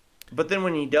 But then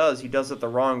when he does it the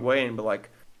wrong way and be like,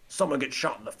 someone gets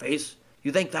shot in the face.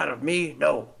 You think that of me?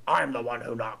 No, I'm the one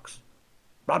who knocks.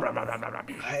 Blah, blah, blah, blah, blah,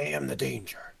 blah. I am the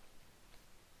danger.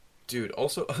 Dude,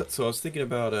 also, so I was thinking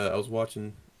about, I was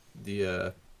watching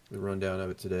the rundown of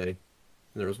it today, and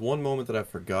there was one moment that I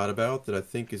forgot about that I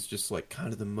think is just, like,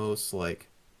 kind of the most, like,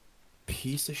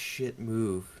 piece of shit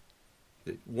move.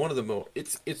 One of the most,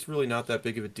 it's really not that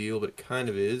big of a deal, but it kind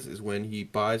of is when he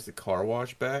buys the car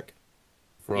wash back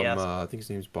from, Yes. I think his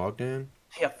name's Bogdan.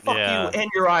 Yeah, fuck Yeah. you and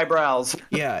your eyebrows.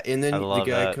 Yeah, and then I the love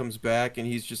guy that. comes back and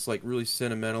he's just like really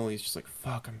sentimental. He's just like,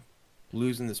 "Fuck, I'm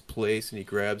losing this place," and he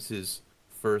grabs his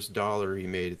first dollar he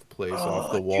made at the place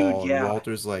off the dude, wall. yeah. And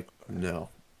Walter's like, "No,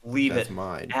 Leave that's it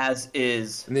mine." as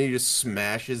is. And then he just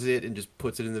smashes it and just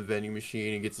puts it in the vending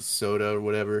machine and gets a soda or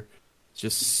whatever. It's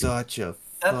just such a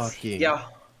That's fucking yeah.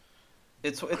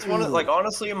 It's one of, like,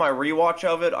 honestly, in my rewatch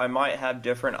of it, I might have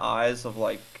different eyes of,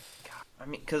 like, I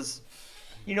mean, because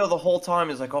the whole time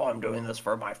he's like, oh, I'm doing this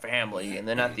for my family, and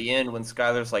then at the end when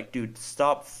Skylar's like, dude,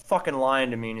 stop fucking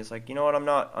lying to me, and he's like, you know what, I'm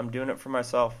not, I'm doing it for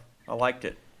myself. I liked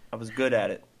it. I was good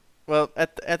at it. Well,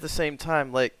 at the same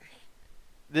time, like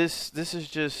this is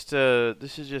just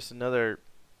another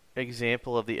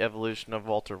example of the evolution of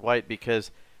Walter White, because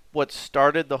what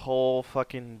started the whole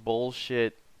fucking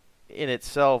bullshit in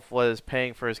itself was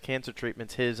paying for his cancer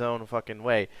treatments his own fucking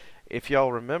way. If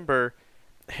y'all remember,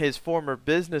 his former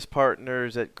business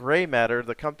partners at Gray Matter,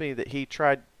 the company that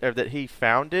he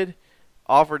founded,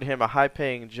 offered him a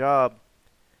high-paying job.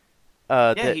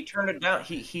 He turned it down.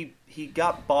 He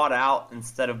got bought out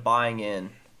instead of buying in.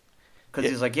 Because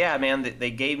he's like, yeah, man,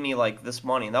 they gave me, like, this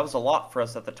money. And that was a lot for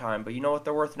us at the time. But you know what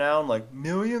they're worth now? Like,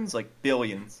 millions? Like,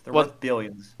 billions. They're worth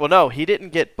billions. Well, no, he didn't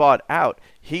get bought out.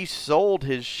 He sold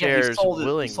his shares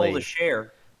willingly. He sold a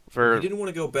share. He didn't want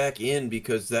to go back in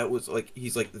because that was like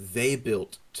he's like they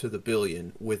built to the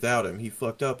billion without him. He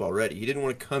fucked up already. He didn't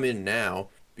want to come in now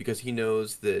because he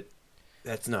knows that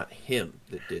that's not him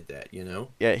that did that,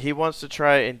 Yeah, he wants to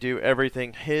try and do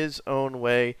everything his own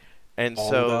way, and All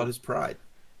so about his pride.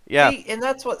 yeah. See, and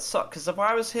that's what sucked. Because if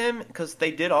I was him, because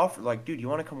they did offer, like, dude, you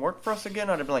want to come work for us again?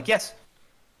 I'd have been like, yes.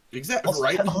 Exactly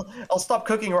right. I'll stop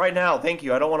cooking right now. Thank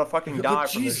you. I don't want to fucking die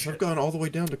But from this Jesus, shit. I've gone all the way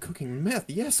down to cooking meth.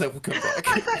 Yes, I will come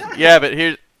back. Yeah, but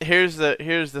here's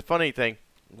the funny thing.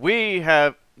 We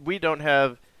don't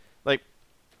have, like,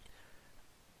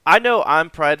 I know I'm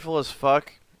prideful as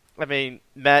fuck. I mean,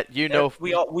 Matt, you know,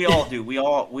 We all do. We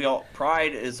all.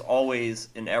 Pride is always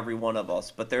in every one of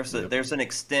us, but there's an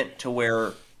extent to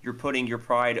where you're putting your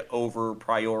pride over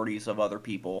priorities of other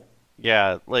people.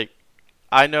 yeah, like,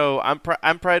 I know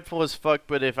I'm prideful as fuck,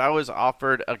 but if I was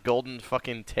offered a golden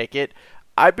fucking ticket,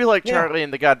 I'd be like Yeah. Charlie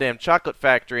in the goddamn chocolate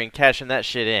factory and cashing that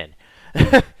shit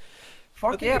in.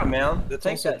 Fuck yeah, man. That's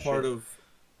Take also that part shit. of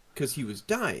because he was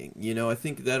dying. I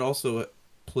think that also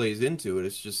plays into it.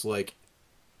 It's just like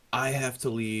I have to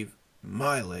leave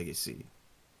my legacy.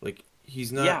 Like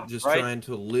he's not just right. trying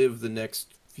to live the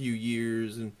next few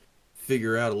years and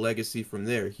figure out a legacy from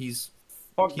there. He's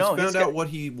Fuck no, found he's out got- what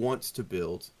he wants to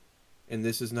build, and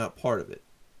this is not part of it.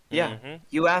 Yeah. Mhm.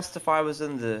 You asked if I was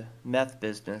in the meth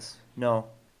business. No,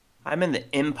 I'm in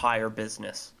the empire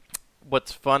business.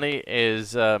 What's funny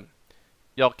is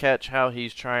y'all catch how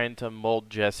he's trying to mold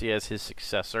Jesse as his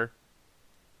successor.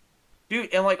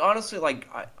 Dude, and, like, honestly, like,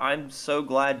 I'm so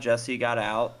glad Jesse got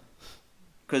out.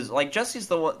 Because, like, Jesse's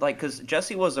the one, like, because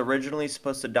Jesse was originally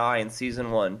supposed to die in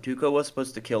season 1. Tuco was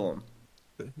supposed to kill him.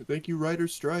 Thank you,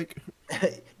 writer's strike.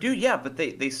 Dude, yeah, but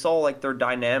they saw, like, their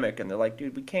dynamic, and they're like,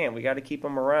 dude, we got to keep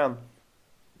him around.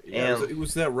 Yeah, And- it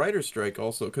was that writer's strike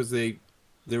also, because they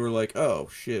were like, oh,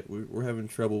 shit, we're having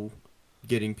trouble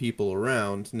getting people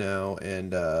around now,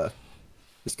 and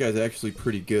this guy's actually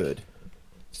pretty good.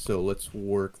 So let's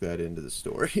work that into the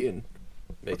story and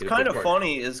make What's it a kind big of part.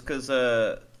 funny is because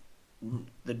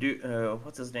the dude,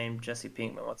 what's his name? Jesse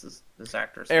Pinkman. What's this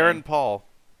actor's Aaron name? Paul.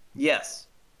 Yes.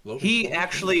 Logan He Paul?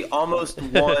 actually almost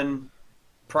won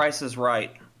Price is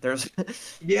Right. There's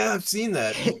Yeah, I've seen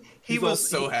that. he He's all was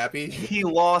so happy. He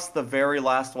lost the very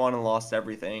last one and lost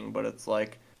everything, but it's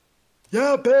like,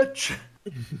 yeah, bitch.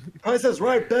 Price is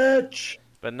Right, bitch.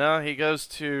 But now he goes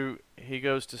to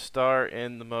star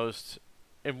in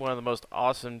one of the most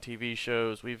awesome TV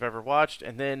shows we've ever watched,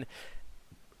 and then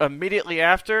immediately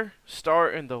after star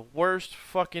in the worst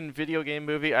fucking video game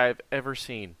movie I've ever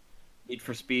seen. Need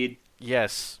for Speed.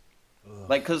 Yes.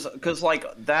 Like, cause like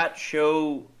that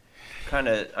show, kind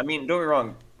of. I mean, don't get me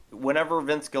wrong. Whenever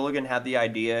Vince Gilligan had the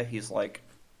idea, he's like,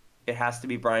 it has to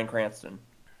be Bryan Cranston.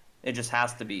 It just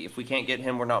has to be. If we can't get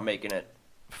him, we're not making it.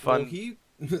 Fun.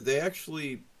 Well, they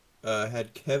actually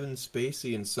had Kevin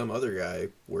Spacey and some other guy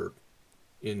were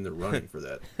in the running for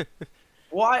that.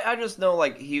 Well, I just know,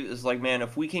 like, he was like, man,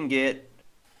 if we can get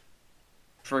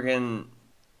friggin'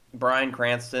 Bryan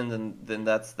Cranston, then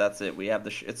that's it. We have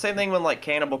the it's same thing when, like,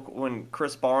 when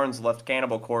Chris Barnes left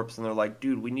Cannibal Corpse, and they're like,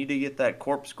 dude, we need to get that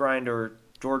corpse grinder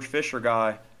George Fisher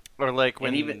guy. Or like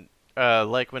when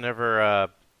whenever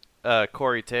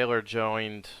Corey Taylor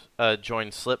joined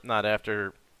Slipknot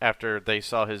after they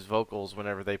saw his vocals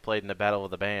whenever they played in the Battle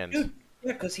of the Bands. Dude,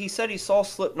 yeah, because he said he saw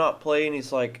Slipknot play, and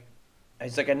he's like, I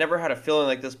never had a feeling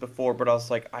like this before, but I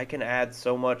was like, I can add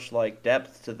so much, like,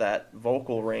 depth to that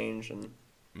vocal range. And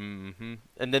Mm-hmm.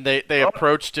 And then they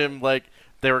approached him like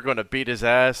they were going to beat his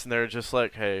ass, and they were just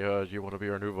like, "Hey, do you want to be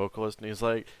our new vocalist?" And he's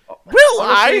like, "Will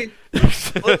I?"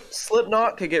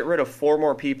 Slipknot could get rid of 4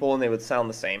 more people, and they would sound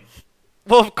the same.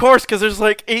 Well, of course, because there's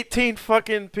like 18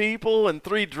 fucking people and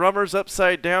 3 drummers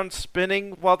upside down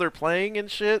spinning while they're playing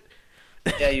and shit.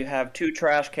 Yeah, you have 2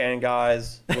 trash can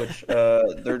guys, which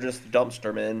they're just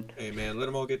dumpster men. Hey man, let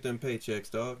them all get them paychecks,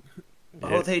 dog.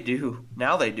 Oh, they do.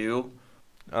 Now they do.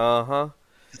 Uh-huh.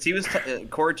 'Cause he was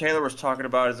Corey Taylor was talking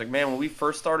about it. He's like, man, when we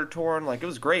first started touring, like, it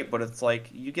was great, but it's like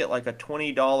you get like a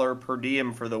 $20 per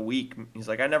diem for the week. He's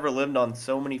like, I never lived on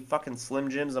so many fucking Slim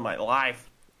Jims in my life.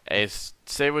 Hey,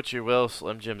 say what you will,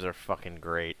 Slim Jims are fucking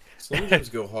great. Slim Jims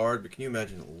go hard, but can you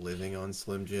imagine living on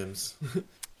Slim Jims?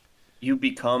 You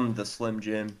become the Slim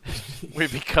Jim. We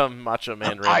become Macho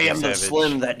Man Randy I am Savage. the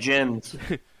Slim that Jims.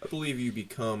 I believe you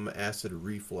become acid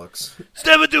reflux.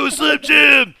 Step into a Slim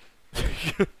Jim!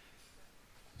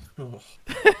 Oh.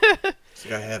 It's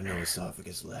like I have no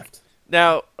esophagus left.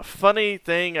 Now, funny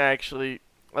thing, actually,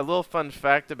 a little fun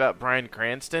fact about Bryan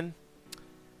Cranston.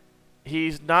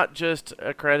 He's not just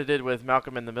accredited with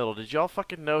Malcolm in the Middle. Did y'all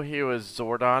fucking know he was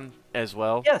Zordon as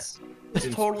well? Yes. It's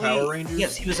In totally. Power Rangers?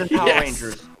 Yes, he was in Power Yes.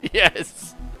 Rangers.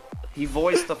 Yes. He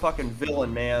voiced the fucking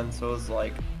villain, man. So it was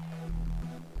like,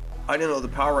 I didn't know the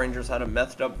Power Rangers had a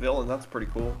messed up villain. That's pretty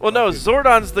cool. Well, no,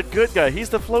 Zordon's the good guy. He's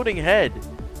the floating head.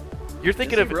 You're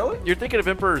thinking Is of he really? You're thinking of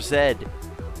Emperor Zed.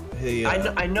 Hey,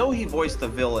 I know he voiced the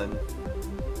villain.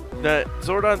 No,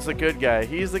 Zordon's the good guy.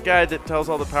 He's the guy that tells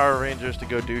all the Power Rangers to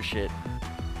go do shit.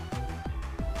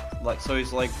 Like, so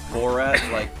he's like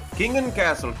Borat, like, King and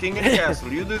Castle, King and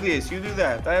Castle. You do this, you do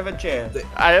that. I have a chair.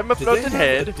 I am a did they floating have a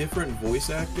head. different voice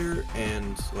actor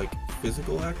and like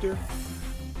physical actor?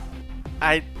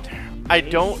 I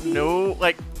don't know.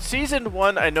 Like season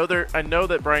 1, I know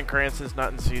that Bryan Cranston's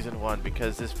not in season 1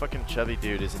 because this fucking chubby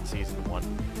dude is in season 1.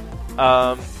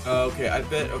 Okay, I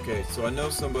bet. Okay, so I know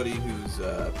somebody who's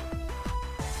I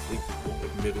think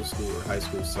like middle school or high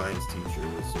school science teacher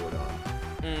with Zordon,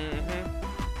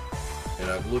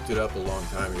 and I've looked it up a long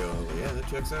time ago. And I was like, yeah, that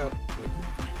checks out.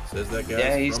 Says that guy.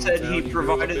 Yeah, he said he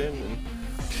provided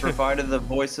provided. the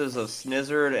voices of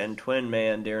Snizzard and Twin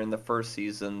Man during the first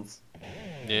seasons.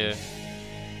 Yeah.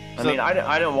 I mean,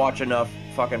 I didn't watch enough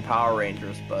fucking Power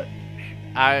Rangers, but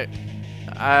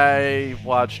I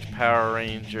watched Power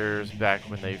Rangers back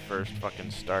when they first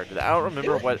fucking started. I don't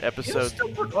remember what it was episode.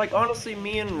 still like, honestly,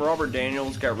 me and Robert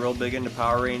Daniels got real big into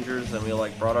Power Rangers, and we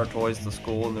like brought our toys to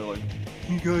school, and they're like,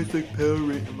 "You guys like Power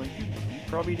Rangers?" I'm like, "You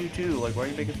probably do too. Like, why are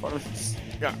you making fun of this?"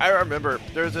 Yeah, I remember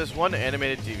there's this one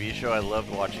animated TV show I loved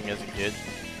watching as a kid,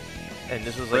 and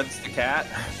this was like Fritz the cat.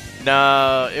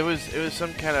 no, it was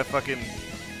some kind of fucking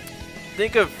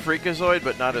think of Freakazoid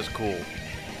but not as cool.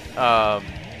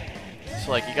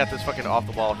 So like you got this fucking off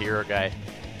the wall hero guy,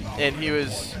 and he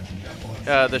was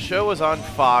the show was on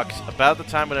Fox about the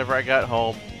time whenever I got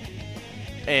home,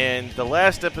 and the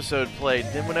last episode played.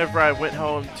 Then whenever I went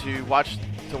home to watch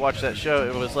that show,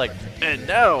 it was like, and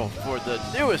now for the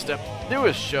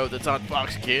newest show that's on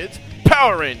Fox Kids,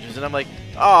 Power Rangers, and I'm like,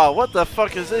 oh, what the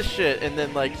fuck is this shit? And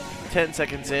then like 10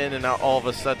 seconds in, and now all of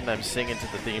a sudden I'm singing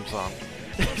to the theme song.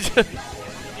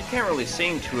 You can't really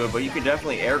sing to it, but you can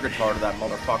definitely air guitar to that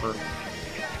motherfucker.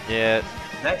 Yeah.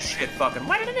 That shit fucking.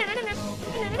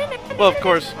 Well, of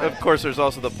course, there's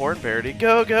also the porn parody.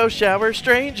 Go, go, shower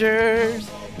strangers.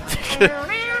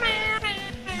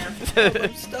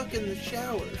 I'm stuck in the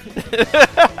shower.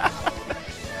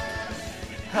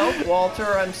 Help,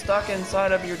 Walter! I'm stuck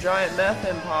inside of your giant meth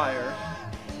empire.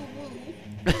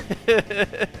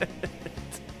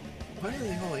 Why are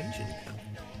they all Asian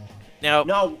Now,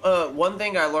 No, one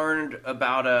thing I learned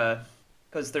about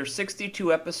because there's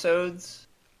 62 episodes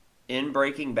in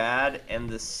Breaking Bad, and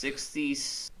the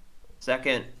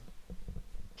 60-second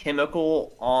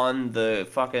chemical on the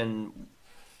fucking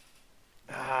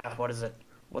what is it?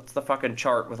 What's the fucking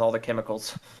chart with all the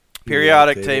chemicals?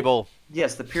 periodic table.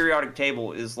 Yes, the periodic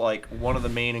table is like one of the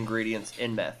main ingredients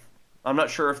in meth. I'm not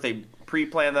sure if they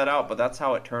pre-planned that out, but that's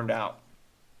how it turned out.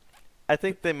 I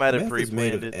think they might have Meth is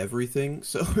made pre-planned of it. everything,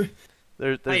 so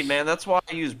There's Hey man, that's why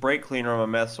I use brake cleaner on my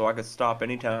meth so I could stop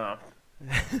anytime.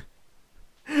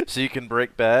 so you can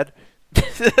break bad.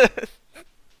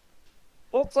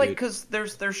 Well, it's like Dude. because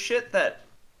there's shit that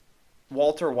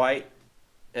Walter White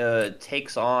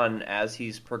takes on as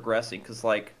he's progressing. Because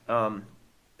like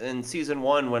in season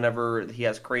 1, whenever he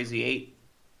has Crazy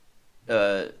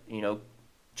 8,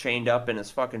 chained up in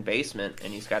his fucking basement,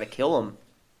 and he's got to kill him.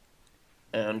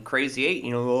 And Crazy 8,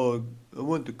 oh, I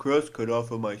want the crust cut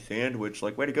off of my sandwich.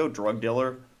 Like, way to go, drug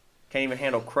dealer. Can't even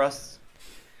handle crusts.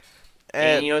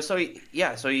 And so he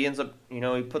ends up,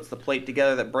 he puts the plate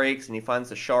together that breaks, and he finds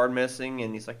the shard missing,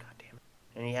 and he's like, God damn it.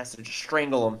 And he has to just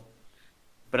strangle him.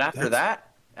 But after that,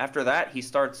 he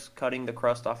starts cutting the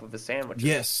crust off of his sandwich.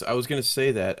 yes, I was gonna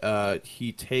say that.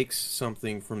 He takes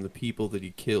something from the people that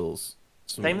he kills.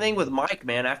 Same thing with Mike,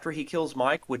 man. After he kills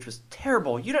Mike, which was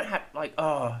terrible. You don't have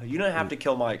to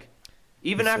kill Mike.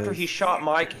 Even after he shot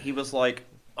Mike, he was like,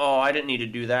 oh, I didn't need to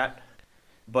do that.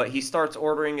 But he starts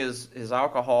ordering his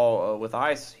alcohol with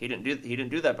ice. He didn't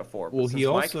do that before. Well, he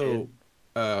also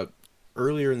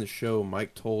earlier in the show,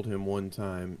 Mike told him one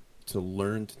time to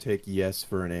learn to take yes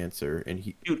for an answer, and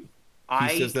he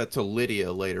says that to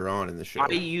Lydia later on in the show. I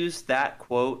use that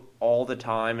quote all the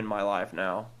time in my life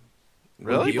now.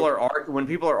 Really? When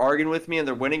people are arguing with me and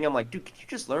they're winning, I'm like, dude, can you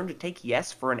just learn to take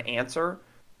yes for an answer?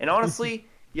 And honestly,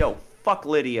 yo, fuck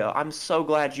Lydia. I'm so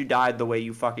glad you died the way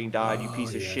you fucking died, you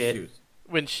piece of shit.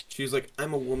 She was like,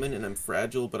 I'm a woman and I'm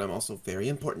fragile, but I'm also very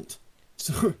important.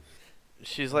 So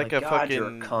she's like you're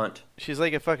a cunt. She's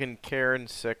like a fucking Karen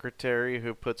secretary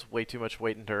who puts way too much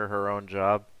weight into her own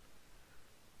job.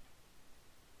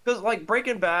 Because, like,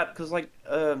 Breaking Bad,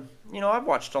 I've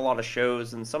watched a lot of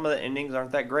shows, and some of the endings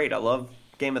aren't that great. I love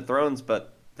Game of Thrones,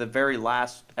 but the very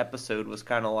last episode was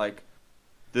kind of like,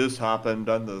 this happened,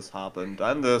 and this happened,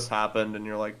 and this happened, and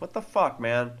you're like, what the fuck,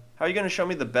 man? How are you going to show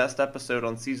me the best episode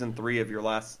on season 3 of your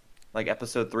last,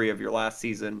 episode 3 of your last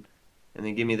season, and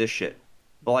then give me this shit?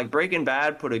 But, like, Breaking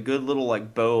Bad put a good little,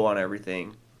 bow on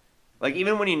everything. Like,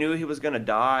 even when he knew he was going to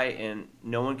die and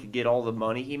no one could get all the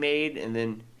money he made, and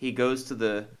then he goes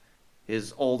to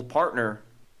his old partner,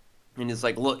 and he's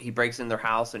like, look, he breaks in their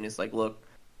house, and he's like, look,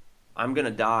 I'm going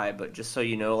to die, but just so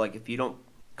you know, if you don't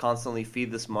constantly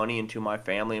feed this money into my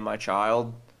family and my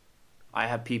child, I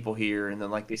have people here. And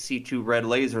then, they see 2 red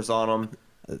lasers on them.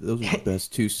 those are the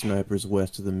best 2 snipers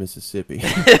west of the Mississippi.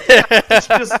 It's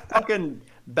just fucking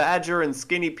Badger and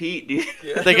Skinny Pete, dude.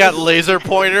 Yeah. They got laser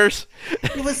pointers.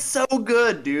 It was so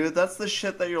good, dude. That's the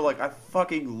shit that you're like, I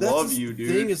fucking love you, dude.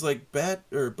 The thing is,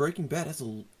 Breaking Bad has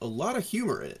a lot of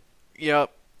humor in it.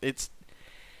 Yep, it's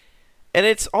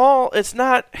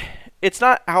not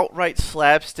outright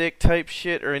slapstick type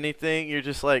shit or anything. You're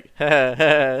just like, ha,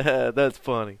 ha, ha, that's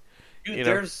funny.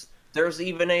 Dude, there's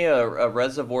even a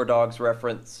Reservoir Dogs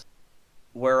reference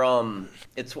where I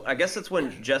guess it's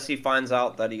when Jesse finds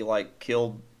out that he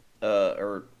killed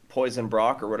or poisoned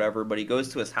Brock or whatever, but he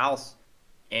goes to his house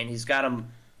and he's got him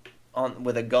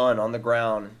with a gun on the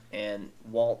ground, and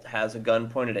Walt has a gun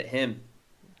pointed at him,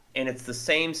 and it's the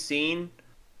same scene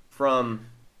from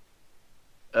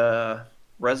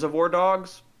Reservoir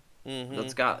Dogs. Mm-hmm.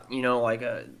 That's got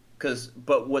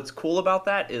but what's cool about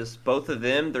that is both of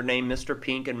them, they're named Mr.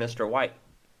 Pink and Mr. White.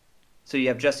 So you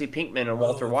have Jesse Pinkman and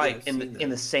Walter White in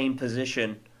the same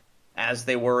position as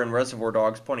they were in Reservoir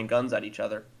Dogs, pointing guns at each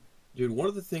other. Dude, one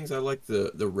of the things I like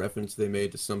the reference they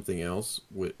made to something else,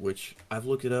 which I've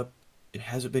looked it up. It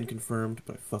hasn't been confirmed,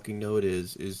 but I fucking know it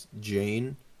is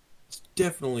Jane. It's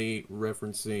definitely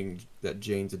referencing that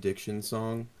Jane's Addiction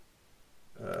song.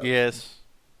 Yes.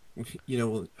 You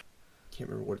know, I can't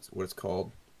remember what it's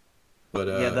called, but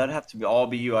Yeah, that'd have to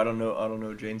be you. I don't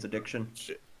know Jane's Addiction.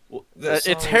 well, It's that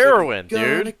song is heroin,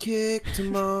 Gonna dude. kick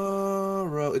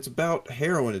tomorrow. It's about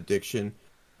heroin addiction,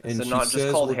 Is and it she not just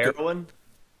says called we're go- heroin?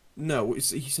 No,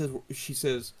 she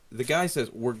says the guy says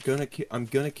I'm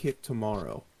gonna kick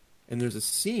tomorrow, and there's a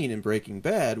scene in Breaking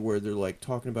Bad where they're like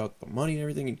talking about the money and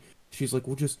everything, and she's like,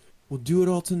 we'll do it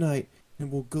all tonight,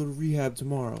 and we'll go to rehab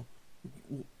tomorrow.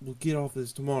 We'll get off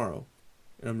this tomorrow,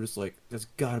 and I'm just like, there's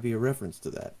got to be a reference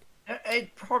to that.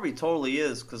 It probably totally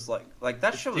is, because like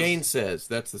that show Jane is. says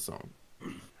that's the song.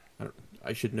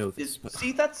 I should know this, but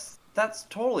See, that's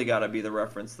totally got to be the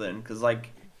reference then, because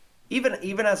like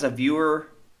even as a viewer,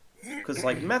 because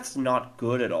like meth's not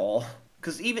good at all.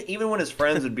 Because even when his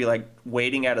friends would be like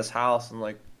waiting at his house and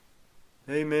like,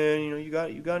 hey man, you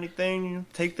got anything?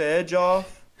 Take the edge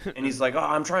off. And he's like, oh,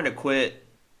 I'm trying to quit.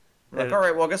 I'm like, all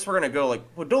right, well, I guess we're gonna go. Like,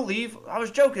 well, don't leave. I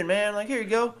was joking, man. Like, here you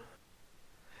go.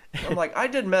 I'm like, I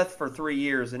did meth for 3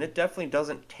 years, and it definitely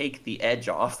doesn't take the edge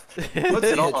off. It puts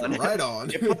it on. right on.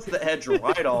 It puts the edge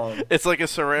right on. It's like a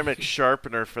ceramic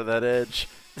sharpener for that edge.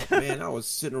 Man, I was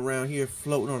sitting around here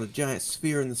floating on a giant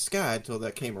sphere in the sky until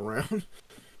that came around.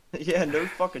 Yeah, no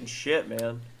fucking shit,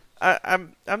 man.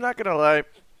 I'm not gonna lie.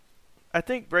 I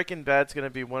think Breaking Bad's gonna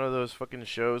be one of those fucking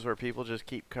shows where people just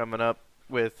keep coming up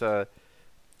with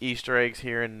Easter eggs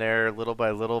here and there, little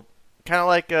by little, kind of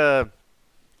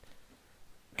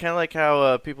like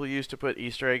how people used to put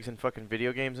Easter eggs in fucking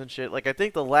video games and shit. Like I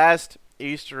think the last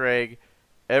Easter egg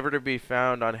ever to be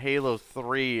found on Halo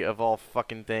 3 of all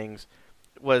fucking things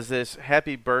was this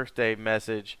happy birthday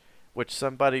message, which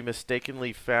somebody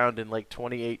mistakenly found in like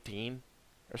 2018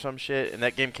 or some shit, and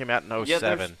that game came out in Yeah,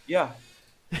 '07. yeah.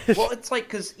 Well, it's like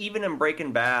because even in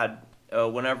Breaking Bad,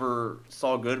 whenever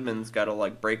Saul Goodman's got to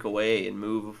like break away and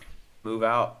move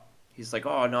out, he's like,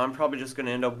 "Oh no, I'm probably just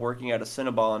gonna end up working at a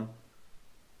Cinnabon."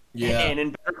 Yeah. And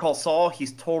in Better Call Saul,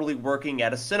 he's totally working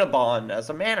at a Cinnabon as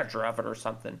a manager of it or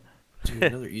something. Dude,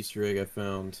 another Easter egg I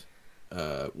found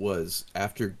was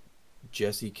after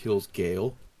Jesse kills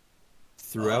Gale.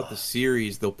 Throughout the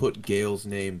series, they'll put Gale's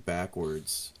name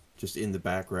backwards, just in the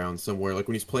background somewhere. Like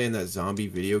when he's playing that zombie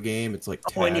video game, it's like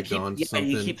And tagged on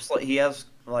something. he has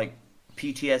like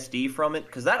PTSD from it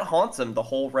because that haunts him the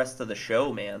whole rest of the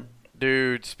show, man.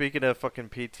 Dude, speaking of fucking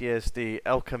PTSD,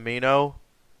 El Camino,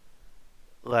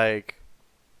 like,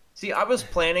 See, I was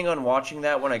planning on watching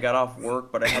that when I got off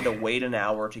work, but I had to wait an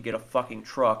hour to get a fucking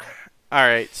truck. all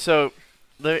right, so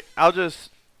I'll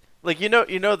just like do you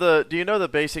know the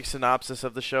basic synopsis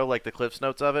of the show, like the Cliff's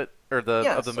Notes of it or of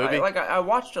the movie? I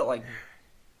watched it like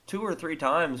 2 or 3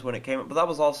 times when it came up, but that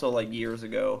was also like years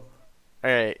ago. All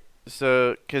right,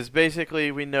 so because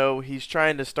basically we know he's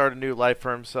trying to start a new life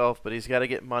for himself, but he's got to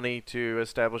get money to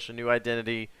establish a new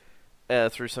identity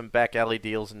through some back alley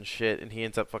deals and shit, and he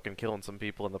ends up fucking killing some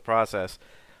people in the process.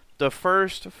 The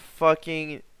first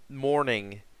fucking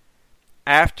morning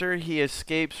after he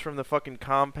escapes from the fucking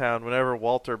compound, whenever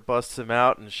Walter busts him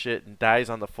out and shit and dies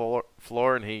on the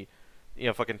floor and he,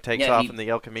 fucking takes off in the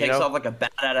El Camino. Takes off like a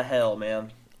bat out of hell,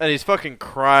 man. And he's fucking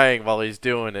crying while he's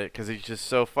doing it because he's just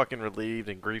so fucking relieved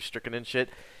and grief-stricken and shit.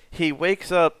 He wakes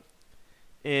up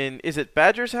is it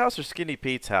Badger's house or Skinny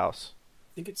Pete's house?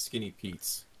 I think it's Skinny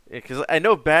Pete's. Because I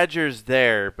know Badger's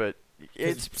there, but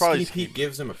it's probably... Skinny Pete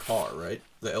gives him a car, right?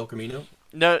 The El Camino?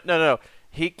 No.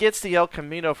 He gets the El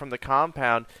Camino from the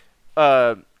compound.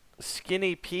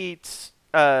 Skinny Pete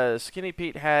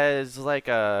has like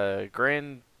a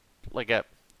like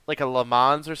a Le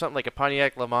Mans or something, like a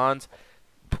Pontiac Le Mans.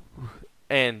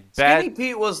 And Skinny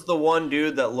Pete was the one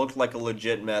dude that looked like a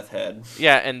legit meth head.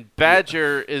 Yeah, and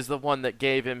Badger is the one that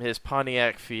gave him his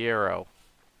Pontiac Fiero.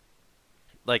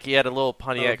 Like he had a little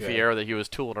Pontiac Fiero that he was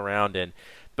tooling around in.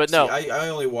 But no, I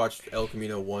only watched El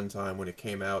Camino one time when it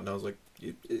came out, and I was like,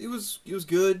 it was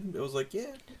good. It was like, yeah.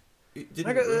 It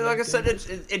didn't like I said,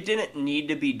 it didn't need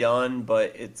to be done,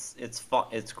 but it's fun.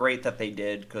 It's great that they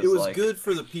did because it was good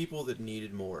for the people that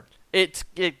needed more. It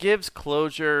gives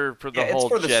closure for the whole it's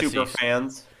for the Jesse. super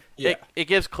fans. Yeah. It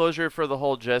gives closure for the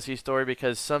whole Jesse story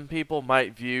because some people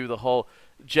might view the whole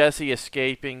Jesse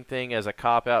escaping thing as a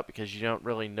cop-out because you don't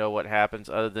really know what happens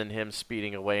other than him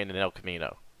speeding away in an El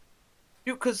Camino.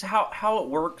 Dude, because how it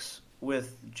works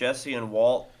with Jesse and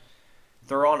Walt,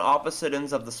 they're on opposite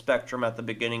ends of the spectrum at the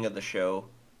beginning of the show.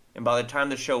 And by the time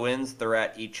the show ends, they're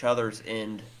at each other's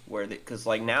end. Because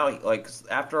like now, like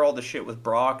after all the shit with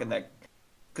Brock and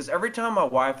because every time my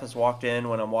wife has walked in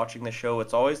when I'm watching the show,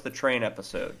 it's always the train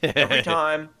episode. Every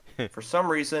time, for some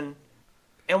reason.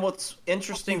 And what's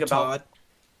interesting about... Todd.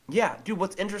 Yeah, dude,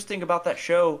 what's interesting about that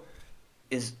show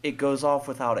is it goes off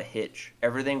without a hitch.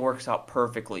 Everything works out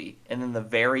perfectly. And then the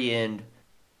very end,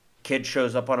 kid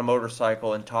shows up on a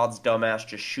motorcycle and Todd's dumbass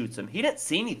just shoots him. He didn't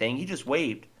see anything, he just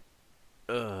waved.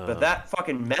 But that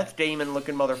fucking Meth Damon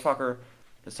looking motherfucker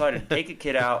decided to take a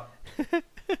kid out.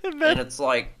 And it's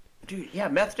like, dude, yeah,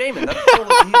 Meth Damon,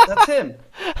 that's him.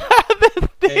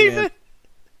 Hey, man,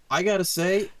 I gotta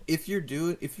say, if you're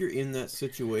in that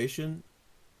situation,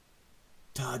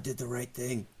 Todd did the right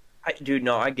thing. Dude,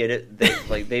 no, I get it.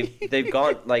 They've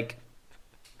gone like,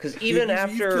 because even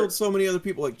after you've killed so many other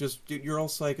people, like just dude, you're all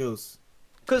psychos.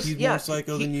 He's yeah, more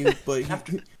psycho than you, but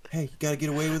hey, you gotta get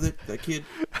away with it. That kid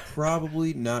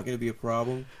probably not gonna be a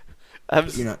problem.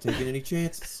 You're not taking any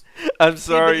chances. I'm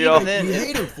sorry, y'all. You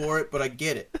hate him for it, but I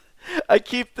get it. I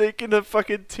keep thinking of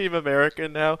fucking Team America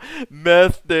now.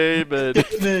 Meth Damon.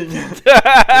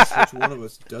 Which one of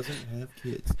us doesn't have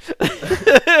kids?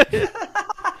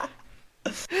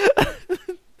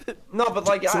 No, but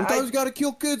like sometimes you gotta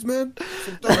kill kids, man.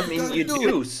 Sometimes I mean, you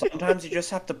do. Sometimes you just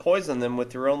have to poison them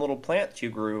with your own little plants you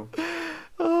grew.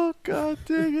 Oh god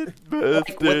dang it,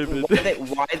 Meth Damon.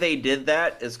 Why they did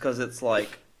that is because it's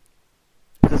like,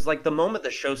 because like the moment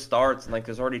the show starts and like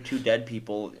there's already 2 dead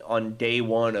people on day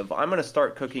 1 of I'm gonna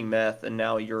start cooking meth, and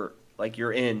now you're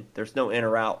in. There's no in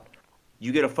or out.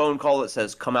 You get a phone call that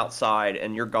says come outside,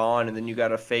 and you're gone, and then you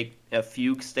got a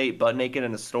fugue state butt naked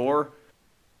in a store.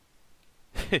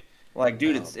 Like,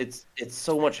 dude, it's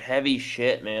so much heavy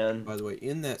shit, man. By the way,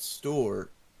 in that store,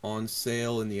 on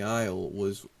sale in the aisle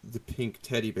was the pink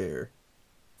teddy bear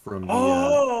from the...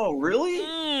 Oh, really?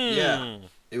 Yeah.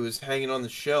 It was hanging on the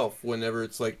shelf whenever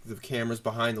it's like the camera's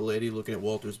behind the lady looking at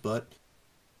Walter's butt.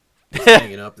 It's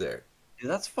hanging up there. Dude,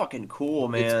 that's fucking cool,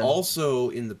 man. It's also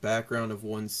in the background of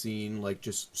one scene, like,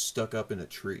 just stuck up in a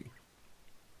tree.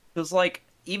 Because, like,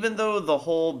 even though the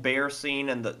whole bear scene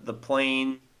and the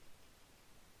plane...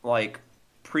 like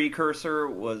precursor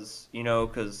was, you know,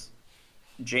 because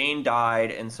Jane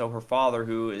died, and so her father,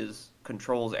 who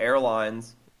controls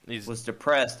airlines, was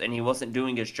depressed, and he wasn't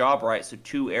doing his job right, so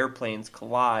 2 airplanes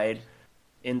collide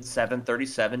in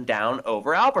 737 down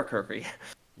over Albuquerque.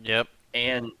 Yep.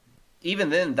 And even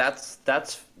then, that's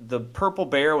the purple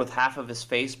bear with half of his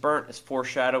face burnt is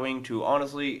foreshadowing to,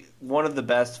 honestly, one of the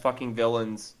best fucking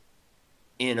villains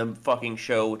in a fucking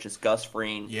show, which is Gus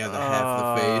Fring. Yeah, the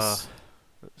half the face.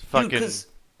 Fucking... Dude, because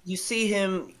you see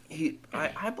him,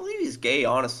 I believe he's gay,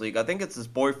 honestly. I think it's his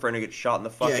boyfriend who gets shot in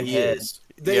the fucking head. Is.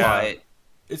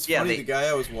 It's Yeah, funny, the guy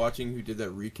I was watching who did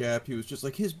that recap, he was just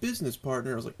like, his business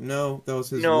partner. I was like, no, that was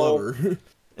his lover.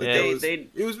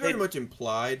 It was very much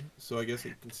implied, so I guess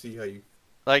I can see how you...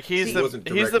 Like, he's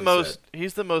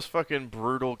the most fucking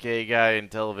brutal gay guy in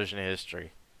television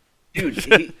history.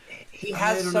 Dude, he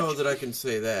has I don't know that I can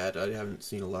say that. I haven't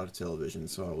seen a lot of television,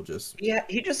 so I will just... Yeah,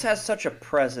 he just has such a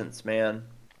presence, man.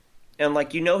 And,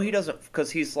 like, you know he doesn't... Because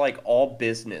he's, like, all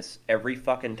business every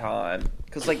fucking time.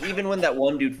 Because, like, even when that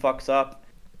one dude fucks up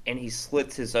and he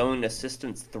slits his own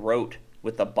assistant's throat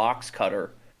with a box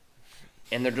cutter,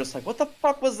 and they're just like, what the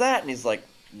fuck was that? And he's like,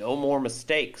 no more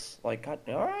mistakes. Like, all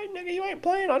right, nigga, you ain't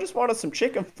playing. I just wanted some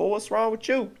chicken full. What's wrong with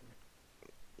you?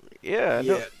 Yeah.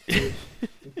 No.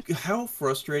 How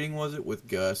frustrating was it with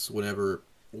Gus whenever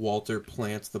Walter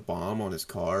plants the bomb on his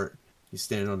car? He's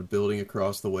standing on a building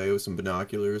across the way with some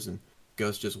binoculars, and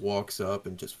Gus just walks up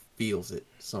and just feels it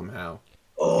somehow.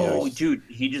 Oh, dude,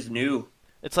 he just knew.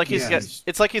 It's like he's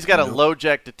got a low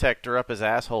jack detector up his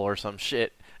asshole or some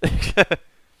shit.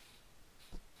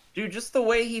 Dude, just the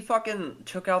way he fucking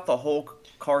took out the whole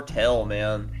cartel,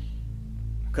 man.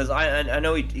 Because I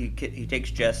know he takes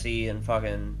Jesse and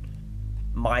fucking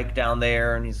Mike down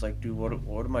there, and he's like, dude,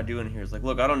 what am I doing here? He's like,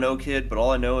 look, I don't know, kid, but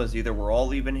all I know is either we're all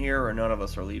leaving here or none of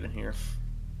us are leaving here.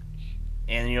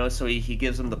 And, you know, so he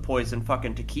gives him the poison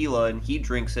fucking tequila, and he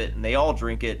drinks it, and they all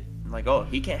drink it. And like, oh,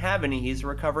 he can't have any. He's a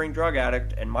recovering drug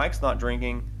addict, and Mike's not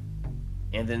drinking.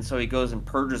 And then so he goes and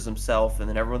purges himself, and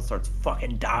then everyone starts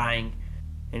fucking dying.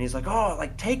 And he's like, oh,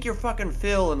 like, take your fucking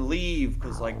fill and leave,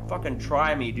 because, like, fucking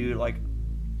try me, dude. Like,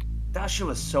 that shit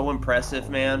was so impressive,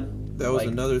 man. That was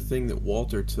another thing that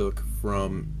Walter took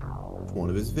from one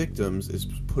of his victims, is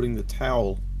putting the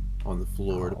towel on the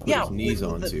floor to put his knees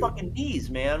onto. The fucking knees,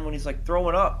 man, when he's, like,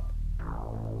 throwing up.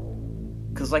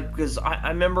 Because I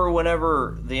remember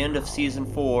whenever the end of season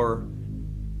 4,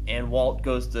 and Walt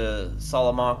goes to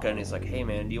Salamanca, and he's like, hey,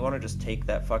 man, do you want to just take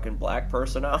that fucking black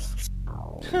person out?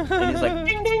 And he's like,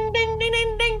 ding, ding, ding, ding,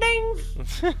 ding, ding, ding.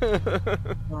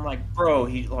 I'm like, bro,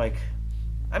 he, like...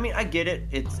 I mean, I get it.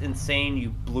 It's insane. You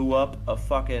blew up a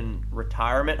fucking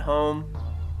retirement home.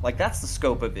 Like, that's the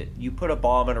scope of it. You put a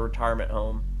bomb in a retirement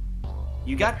home.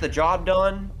 You got the job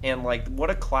done, and, like, what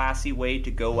a classy way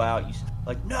to go out. You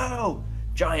like, no!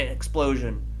 Giant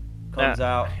explosion. Comes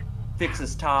out,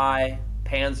 fixes tie,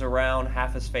 pans around,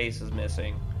 half his face is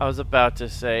missing. I was about to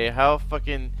say, how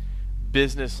fucking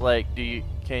business-like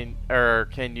can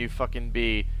you fucking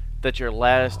be that your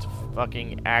last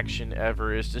fucking action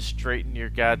ever is to straighten your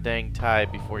goddamn tie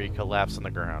before you collapse on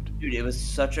the ground? Dude, it was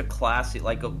such a classy,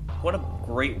 what a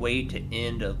great way to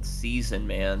end a season,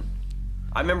 man.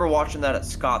 I remember watching that at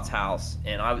Scott's house,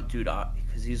 and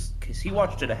because he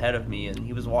watched it ahead of me, and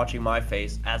he was watching my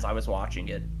face as I was watching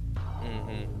it.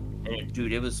 Mm-hmm. And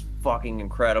dude, it was fucking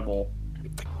incredible. I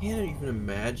can't even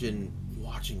imagine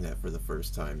watching that for the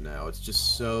first time now. It's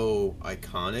just so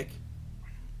iconic.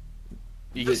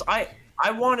 Because I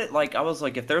wanted, like, I was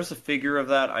like, if there's a figure of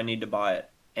that, I need to buy it.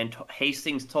 And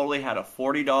Hastings totally had a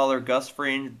 $40 Gus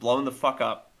Fring blown the fuck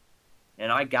up.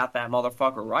 And I got that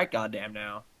motherfucker right goddamn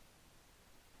now.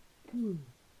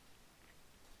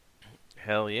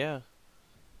 Hell yeah.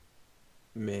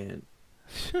 Man,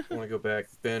 I want to go back.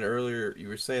 Ben, earlier you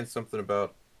were saying something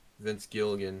about Vince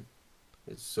Gilligan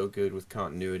is so good with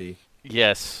continuity.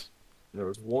 Yes. There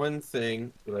was one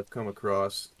thing that I've come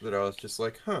across that I was just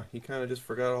like, he kind of just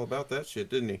forgot all about that shit,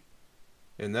 didn't he?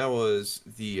 And that was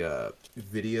the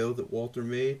video that Walter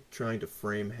made trying to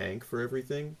frame Hank for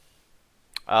everything.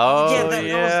 Oh, Yeah,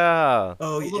 yeah.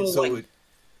 Oh, yeah. Little, So like,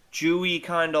 Jewy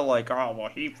kind of like, oh,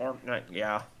 well,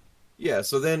 yeah. yeah,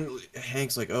 so then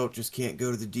Hank's like, oh, just can't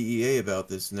go to the DEA about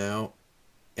this now.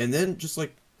 And then just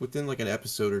like within like an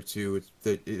episode or two,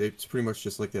 it's pretty much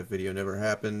just like that video never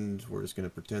happened. We're just going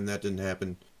to pretend that didn't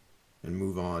happen and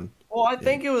move on. Well, I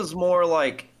think it was more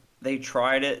like they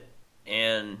tried it,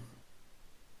 and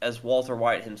as Walter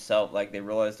White himself, like, they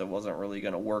realized it wasn't really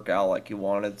going to work out like he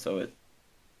wanted, so it...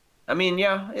 I mean,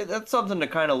 yeah, that's something to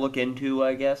kind of look into,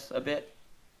 I guess, a bit.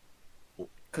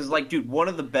 Because, like, dude, one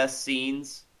of the best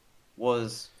scenes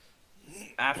was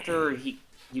after he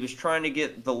was trying to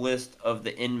get the list of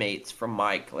the inmates from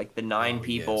Mike, like the 9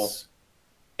 people. Yes.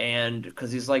 And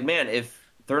because he's like, man,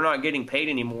 if they're not getting paid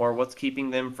anymore, what's keeping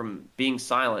them from being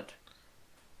silent?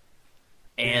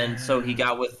 And so he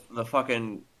got with the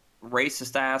fucking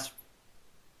racist ass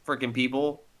freaking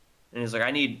people. And he's like,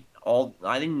 I need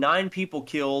 9 people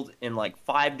killed in like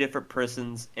 5 different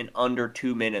prisons in under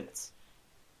 2 minutes.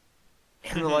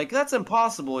 And they're like, that's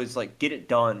impossible. He's like, get it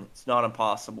done. It's not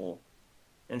impossible.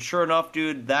 And sure enough,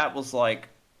 dude, that was like...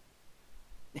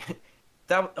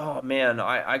 oh, man,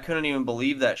 I couldn't even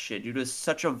believe that shit, dude. It was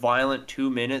such a violent 2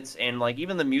 minutes, and, like,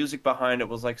 even the music behind it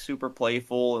was, like, super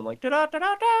playful, and, like,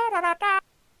 da-da-da-da-da-da-da.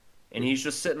 And he's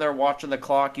just sitting there watching the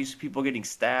clock. You see people getting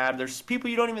stabbed. There's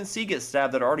people you don't even see get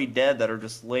stabbed that are already dead that are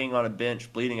just laying on a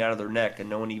bench bleeding out of their neck, and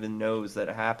no one even knows that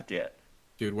it happened yet.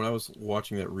 Dude, when I was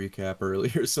watching that recap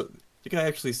earlier, the guy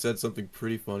actually said something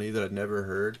pretty funny that I'd never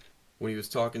heard when he was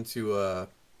talking to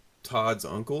Todd's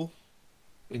uncle,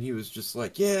 and he was just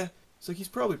like, yeah, it's like he's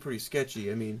probably pretty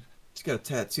sketchy. I mean, he's got a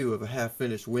tattoo of a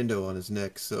half-finished window on his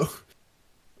neck, so...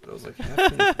 And I was like,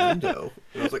 half-finished window?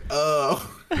 And I was like,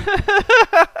 oh.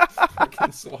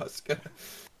 Fucking swastika.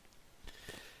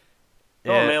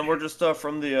 Yeah. Oh, man, we're just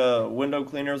from the Window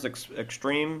Cleaners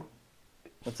Extreme.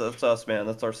 That's us, man.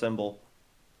 That's our symbol.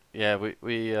 Yeah,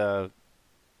 we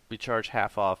charge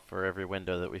half off for every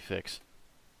window that we fix.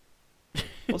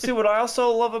 Well, see, what I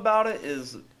also love about it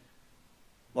is,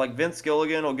 like, Vince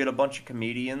Gilligan will get a bunch of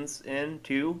comedians in,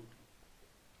 too.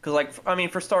 Because, like, I mean,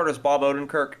 for starters, Bob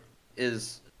Odenkirk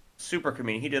is super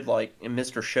comedian. He did, like, in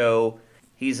Mr. Show.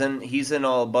 He's in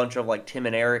a bunch of, like, Tim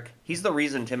and Eric. He's the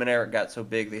reason Tim and Eric got so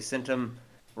big. They sent him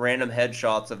random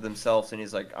headshots of themselves, and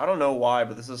he's like, I don't know why,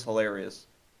 but this is hilarious.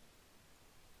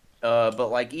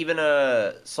 But, like, even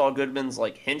Saul Goodman's,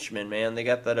 like, henchman, man. They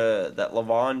got that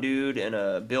Levon dude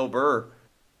and Bill Burr.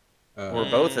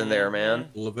 We're both in there, man.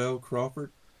 Lavelle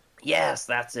Crawford? Yes,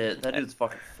 that's it. That dude's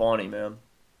fucking funny, man.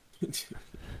 You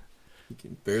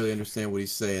can barely understand what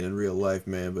he's saying in real life,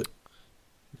 man, but...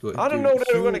 Like, I don't know that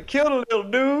we're gonna kill the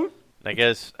little dude. I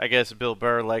guess Bill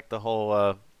Burr liked the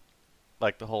whole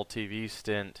TV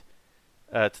stint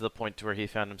to the point to where he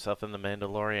found himself in The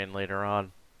Mandalorian later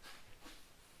on.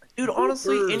 Dude,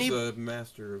 honestly, Burr's a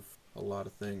master of a lot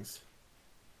of things.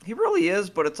 He really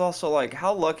is, but it's also like,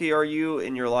 how lucky are you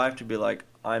in your life to be like,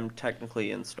 I'm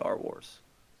technically in Star Wars?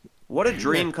 What a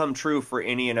dream come true for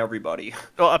any and everybody.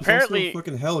 Well, He's also a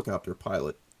fucking helicopter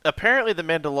pilot. Apparently, The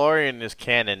Mandalorian is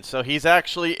canon, so he's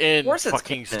actually in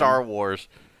fucking Star Wars.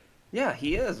 Yeah,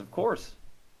 he is, of course.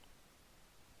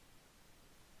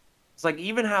 It's like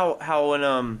even how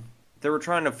when they were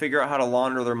trying to figure out how to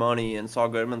launder their money, and Saul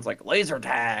Goodman's like laser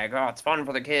tag. Oh, it's fun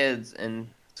for the kids, and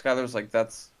Skyler's like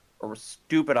that's a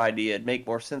stupid idea. It'd make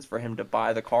more sense for him to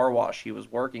buy the car wash he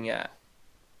was working at.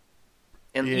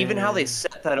 And even how they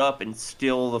set that up and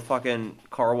steal the fucking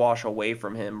car wash away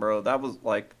from him, bro. That was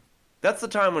like, that's the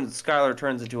time when Skyler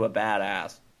turns into a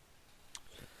badass.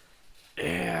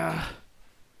 Yeah.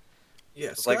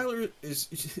 Yeah, Like- Skyler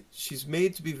she's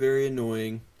made to be very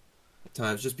annoying at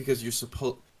times just because you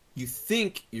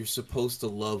think you're supposed to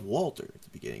love Walter at the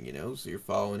beginning, you know, so you're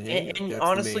following him. And that's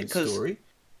honestly, the main 'cause- story.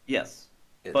 Yes.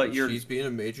 And but you're- she's being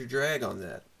a major drag on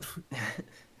that.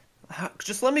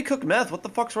 Just let me cook meth. What the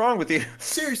fuck's wrong with you?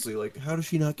 Seriously, like, how does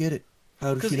she not get it?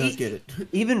 How does 'Cause she not get it?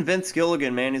 Even Vince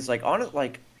Gilligan, man, he's like,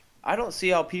 I don't see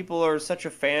how people are such a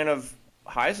fan of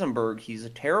Heisenberg. He's a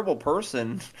terrible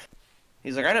person.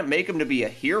 He's like, I didn't make him to be a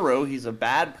hero. He's a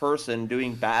bad person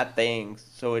doing bad things.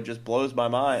 So it just blows my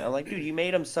mind. I'm like, dude, you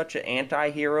made him such an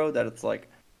anti-hero that it's like,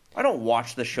 I don't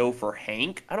watch the show for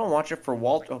Hank. I don't watch it for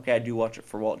Walt. Okay, I do watch it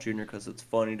for Walt Jr. because it's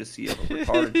funny to see a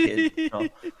retarded kid. You know?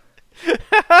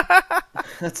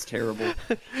 That's terrible.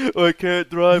 I can't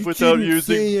drive without didn't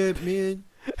using. say it, man.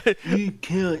 You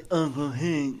can't, Uncle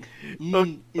Hank.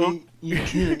 You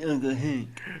can't, Uncle Hank.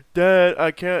 Dad,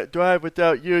 I can't drive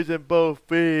without using both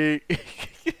feet.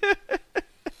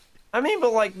 I mean,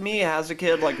 but like me as a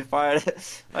kid, like if I'd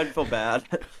feel bad.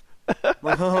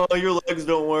 Like, oh, your legs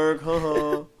don't work.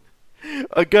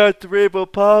 I got cerebral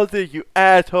palsy, you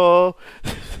asshole.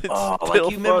 It's Oh, like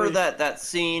still you remember funny. that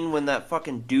scene when that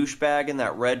fucking douchebag in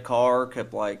that red car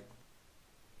kept like,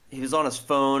 he was on his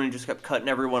phone and just kept cutting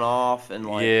everyone off, and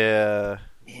like Yeah.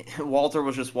 Walter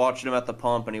was just watching him at the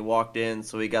pump, and he walked in,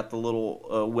 so he got the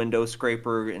little window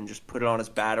scraper and just put it on his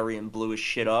battery and blew his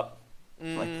shit up.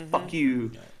 Like, fuck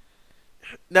you.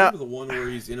 Now, Remember the one where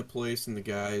he's in a place and the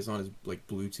guy is on his like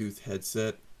Bluetooth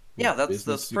headset? Yeah, with that's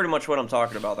business suit? pretty much what I'm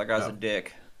talking about. That guy's Oh. a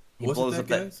dick. He Wasn't blows that up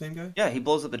guy? that. Same guy? Yeah, he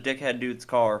blows up the dickhead dude's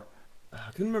car. I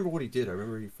couldn't remember what he did. I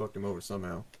remember he fucked him over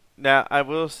somehow. now I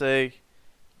will say,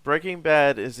 Breaking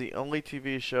Bad is the only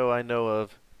TV show I know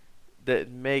of that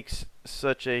makes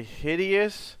such a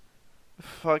hideous,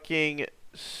 fucking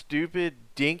stupid,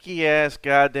 dinky ass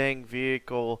goddamn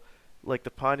vehicle like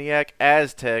the Pontiac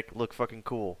Aztec look fucking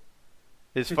cool.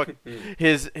 His fucking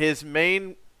his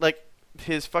main like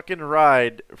his fucking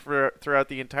ride for throughout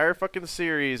the entire fucking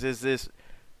series is this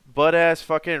butt ass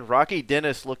fucking Rocky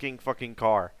Dennis looking fucking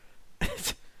car.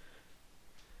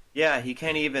 Yeah, he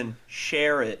can't even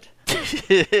share it.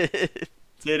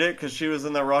 Did it? Because she was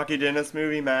in the Rocky Dennis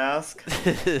movie Mask.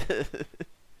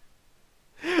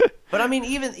 But I mean,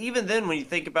 even then, when you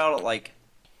think about it, like,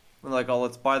 oh,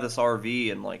 let's buy this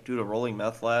RV and like do a rolling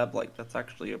meth lab. Like, that's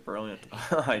actually a brilliant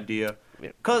idea.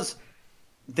 Yeah. Because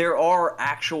there are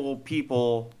actual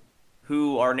people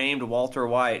who are named Walter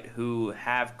White who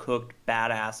have cooked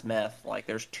badass meth. Like,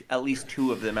 there's at least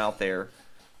two of them out there.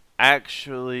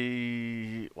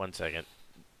 Actually, one second.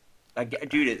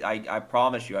 Dude, I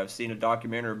promise you, I've seen a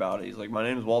documentary about it. He's like, my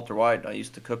name is Walter White, and I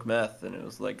used to cook meth, and it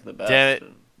was like the best.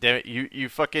 Damn it! You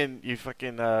fucking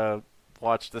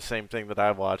watched the same thing that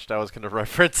I watched. I was gonna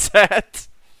reference that.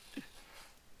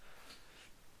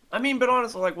 I mean, but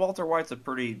honestly, like Walter White's a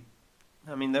pretty.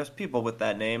 I mean, there's people with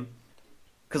that name.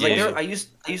 Because like, Yeah. I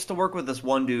used to work with this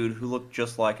one dude who looked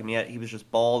just like him. Yet he was just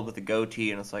bald with a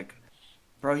goatee, and it's like,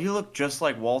 bro, you look just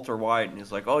like Walter White. And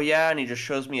he's like, oh yeah, and he just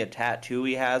shows me a tattoo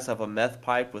he has of a meth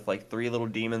pipe with like 3 little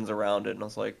demons around it, and I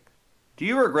was like, do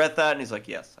you regret that? And he's like,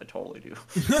 yes, I totally do.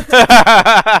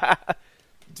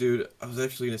 Dude, I was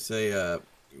actually gonna say,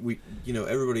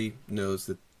 everybody knows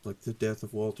that like the death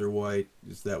of Walter White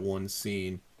is that one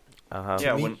scene. Uh-huh.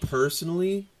 Yeah, Me when-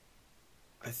 personally,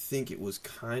 I think it was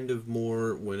kind of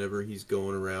more whenever he's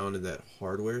going around in that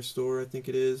hardware store, I think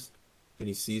it is, and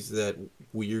he sees that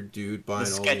weird dude buying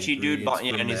The all sketchy the dude, ingredients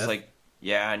yeah, for and he's meth. like,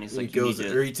 yeah, and he's And like, he goes, you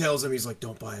need or to... he tells him, he's like,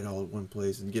 don't buy it all at one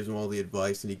place, and gives him all the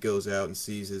advice, and he goes out and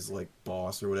sees his like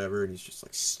boss or whatever, and he's just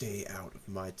like, stay out of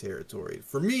my territory.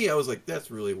 For me, I was like,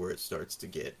 that's really where it starts to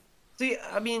get. See,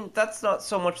 I mean, that's not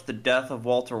so much the death of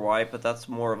Walter White, but that's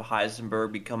more of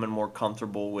Heisenberg becoming more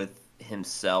comfortable with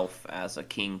himself as a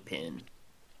kingpin.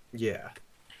 Yeah.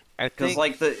 I Because think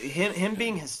like him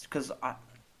being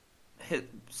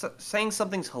saying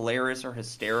something's hilarious or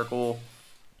hysterical,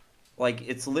 like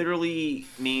it's literally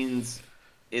means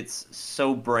it's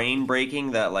so brain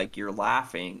breaking that like you're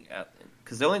laughing at.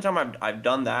 Because the only time I've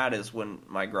done that is when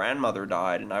my grandmother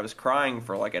died, and I was crying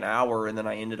for like an hour, and then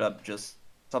I ended up just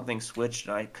something switched,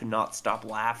 and I could not stop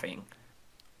laughing.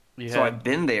 you So had- I've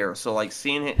been there. So like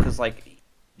seeing it, because like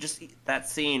just that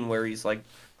scene where he's like,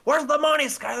 "Where's the money,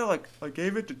 Skyler?" Like, I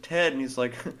gave it to Ted, and he's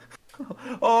like,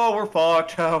 "Oh, we're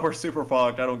fucked. We're super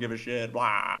fucked. I don't give a shit."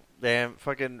 Blah. Damn,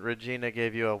 fucking Regina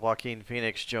gave you a Joaquin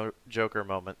Phoenix Joker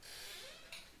moment.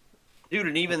 Dude,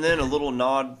 and even then, a little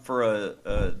nod for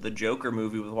the Joker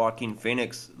movie with Joaquin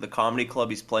Phoenix. The comedy club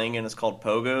he's playing in is called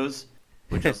Pogo's,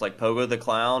 which is like Pogo the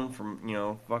Clown from,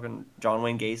 fucking John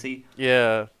Wayne Gacy.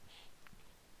 Yeah.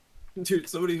 Dude,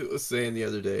 somebody was saying the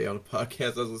other day on a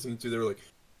podcast I was listening to, they were like,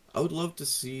 I would love to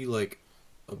see, like,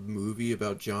 a movie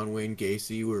about John Wayne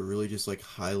Gacy where it really just, like,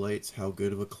 highlights how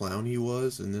good of a clown he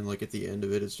was, and then, like, at the end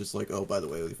of it, it's just like, oh, by the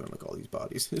way, we found, like, all these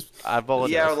bodies. I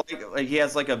volunteer. Yeah, like he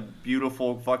has, like, a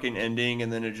beautiful fucking ending, and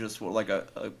then it just, like,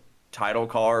 a title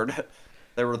card.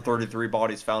 There were 33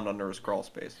 bodies found under his crawl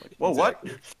space. Like, whoa,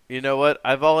 exactly. What? You know what?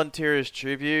 I volunteer as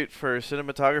tribute for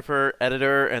cinematographer,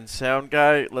 editor, and sound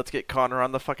guy. Let's get Connor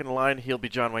on the fucking line. He'll be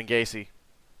John Wayne Gacy.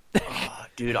 Oh,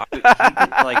 dude, I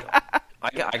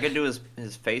could do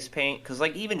his face paint. Because,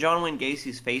 like, even John Wayne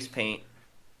Gacy's face paint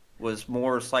was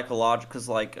more psychological. Because,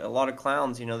 like, a lot of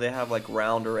clowns, they have, like,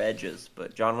 rounder edges.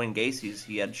 But John Wayne Gacy's,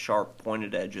 he had sharp,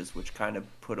 pointed edges, which kind of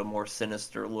put a more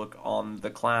sinister look on the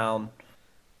clown.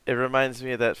 It reminds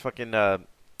me of that fucking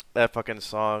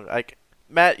song. Like,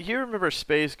 Matt, you remember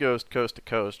Space Ghost Coast to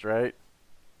Coast, right?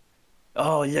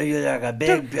 Oh, you're like a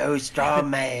big, strong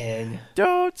man.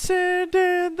 Don't send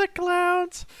in the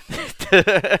clowns.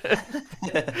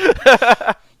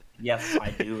 Yes,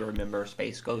 I do remember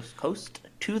Space Ghost Coast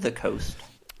to the Coast.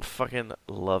 Fucking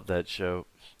love that show.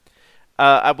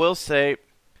 I will say,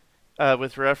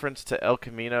 with reference to El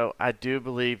Camino, I do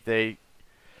believe they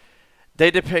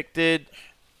depicted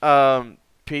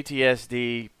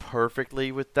PTSD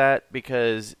perfectly with that,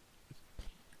 because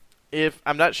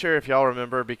I'm not sure if y'all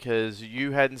remember, because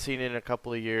you hadn't seen it in a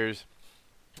couple of years,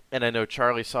 and I know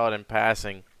Charlie saw it in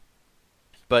passing,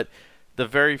 but the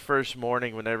very first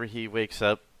morning whenever he wakes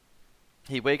up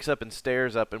and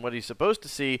stares up, and what he's supposed to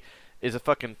see is a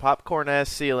fucking popcorn-ass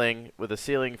ceiling with a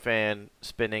ceiling fan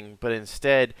spinning, but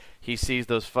instead he sees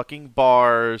those fucking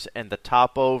bars and the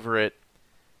top over it,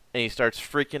 and he starts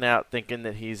freaking out thinking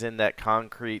that he's in that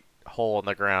concrete hole in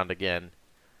the ground again.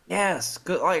 Yes,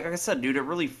 good. Like I said, dude, it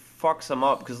really fucks him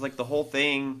up, because, like, the whole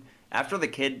thing, after the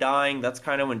kid dying, that's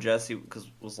kind of when Jesse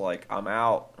was like, I'm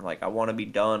out. Like, I want to be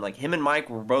done. Like, him and Mike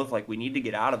were both like, we need to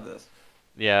get out of this.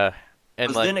 Yeah. And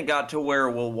because then it got to where,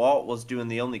 Walt was doing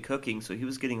the only cooking, so he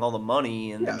was getting all the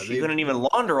money, and she couldn't even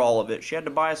launder all of it. She had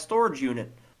to buy a storage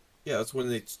unit. Yeah, that's when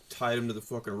they tied him to the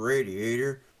fucking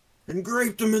radiator and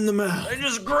graped him in the mouth. They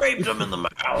just graped him in the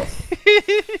mouth.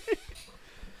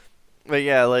 But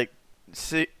yeah, like,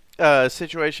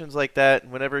 situations like that,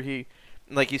 whenever he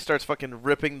starts fucking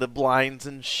ripping the blinds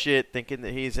and shit, thinking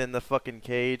that he's in the fucking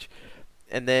cage,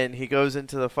 and then he goes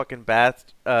into the fucking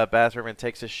bathroom and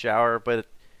takes a shower, but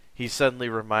he's suddenly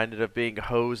reminded of being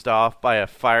hosed off by a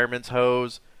fireman's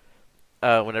hose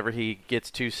whenever he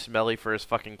gets too smelly for his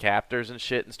fucking captors and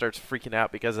shit, and starts freaking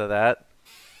out because of that.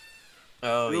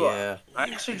 Oh, yeah. I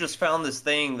actually just found this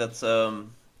thing that's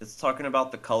it's talking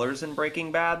about the colors in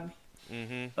Breaking Bad.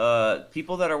 Mm-hmm.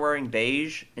 People that are wearing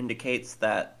beige indicates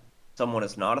that someone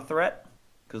is not a threat.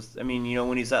 Because, I mean,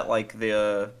 when he's at, like,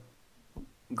 the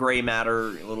gray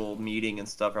matter little meeting and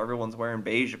stuff, everyone's wearing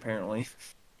beige, apparently.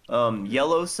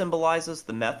 Yellow symbolizes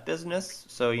the meth business,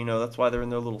 so, that's why they're in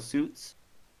their little suits.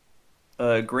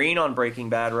 Green on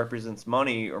Breaking Bad represents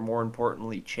money, or more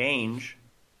importantly, change.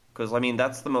 Because, I mean,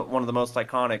 that's one of the most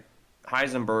iconic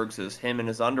Heisenbergs is him in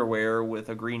his underwear with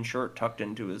a green shirt tucked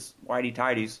into his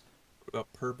whitey-tighties. What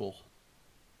about purple?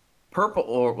 Purple,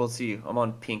 or let's see, I'm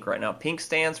on pink right now. Pink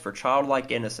stands for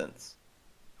childlike innocence.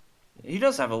 He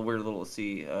does have a weird little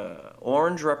C.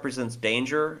 Orange represents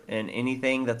danger and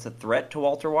anything that's a threat to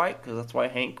Walter White, because that's why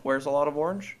Hank wears a lot of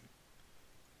orange.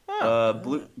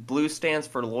 Blue stands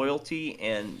for loyalty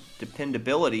and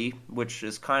dependability, which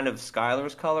is kind of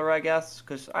Skylar's color, I guess,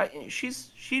 because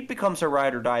she becomes her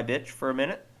ride or die bitch for a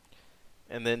minute.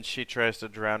 And then she tries to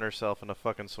drown herself in a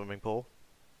fucking swimming pool.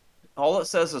 All it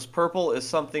says is purple is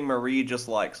something Marie just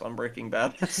likes on Breaking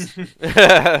Bad.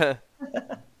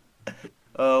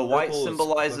 White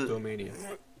symbolizes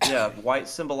white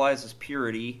symbolizes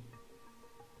purity.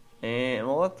 And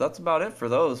well, that's about it for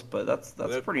those, but that's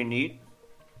pretty neat.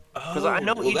 Because I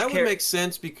know that would make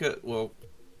sense because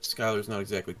Skylar's not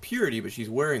exactly purity, but she's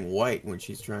wearing white when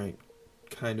she's trying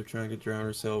to drown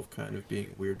herself, kind of being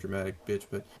a weird dramatic bitch,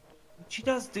 but she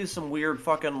does do some weird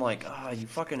fucking you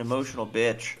fucking emotional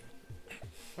bitch.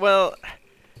 Well,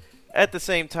 at the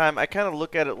same time, I kind of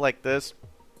look at it like this.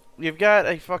 You've got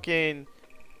a fucking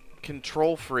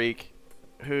control freak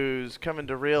who's coming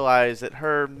to realize that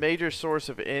her major source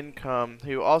of income,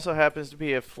 who also happens to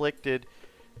be afflicted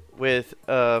with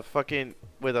a fucking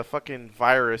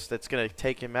virus that's gonna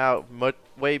take him out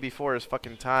way before his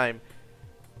fucking time,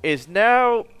 is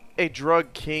now a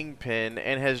drug kingpin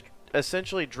and has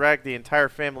essentially dragged the entire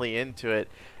family into it.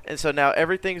 And so now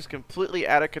everything's completely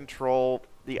out of control,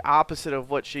 the opposite of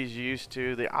what she's used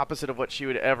to, the opposite of what she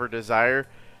would ever desire.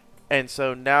 And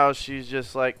so now she's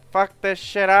just like, fuck this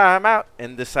shit, I'm out,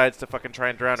 and decides to fucking try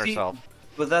and drown herself.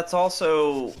 But that's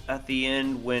also at the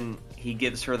end when he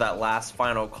gives her that last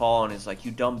final call and is like,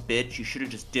 you dumb bitch, you should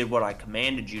have just did what I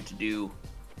commanded you to do.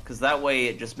 Because that way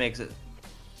it just makes it...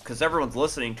 Because everyone's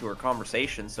listening to her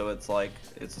conversation, so it's like,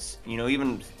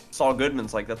 even Saul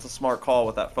Goodman's like, that's a smart call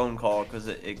with that phone call, because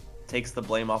it takes the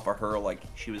blame off of her, like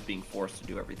she was being forced to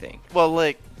do everything. Well,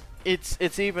 like,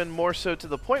 it's even more so to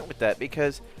the point with that,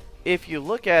 because if you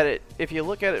look at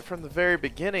it from the very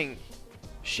beginning,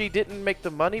 she didn't make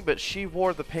the money, but she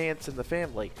wore the pants in the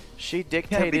family. She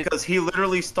dictated... Yeah, because he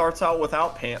literally starts out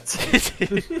without pants.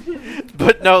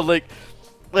 But no,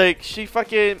 like she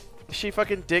fucking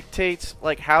dictates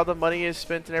like how the money is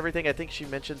spent and everything. I think she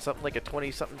mentioned something like a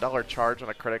 $20-something charge on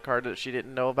a credit card that she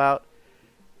didn't know about,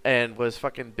 and was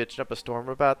fucking bitching up a storm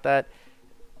about that,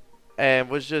 and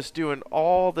was just doing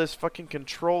all this fucking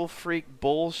control freak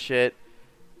bullshit.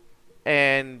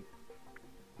 And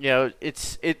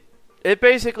it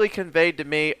basically conveyed to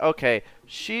me, okay,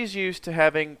 she's used to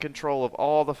having control of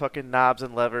all the fucking knobs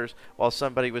and levers while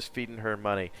somebody was feeding her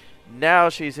money. Now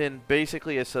she's in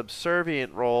basically a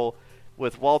subservient role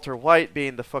with Walter White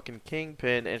being the fucking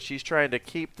kingpin, and she's trying to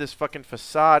keep this fucking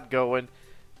facade going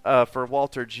for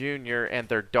Walter Jr. and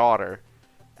their daughter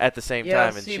at the same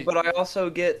time. And but I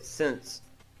also get, since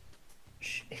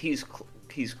he's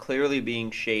clearly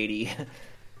being shady.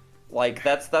 Like,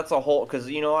 that's a whole... Because,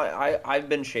 I've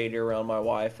been shady around my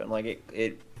wife, and, like,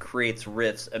 it creates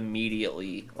rifts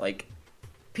immediately. Like,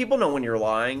 people know when you're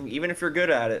lying, even if you're good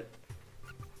at it.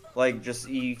 Like, just,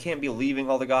 you can't be leaving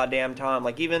all the goddamn time.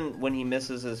 Like, even when he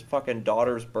misses his fucking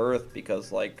daughter's birth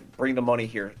because, like, bring the money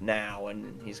here now,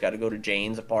 and he's got to go to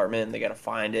Jane's apartment, and they got to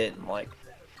find it, and, like...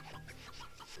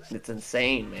 It's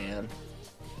insane, man.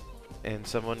 And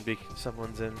someone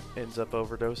ends up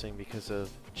overdosing because of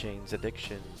Jane's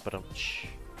addiction. But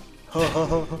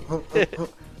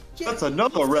That's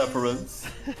another reference.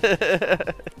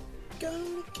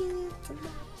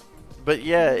 But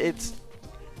yeah,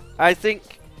 I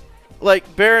think,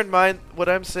 like, bear in mind, what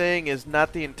I'm saying is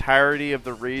not the entirety of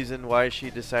the reason why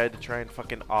she decided to try and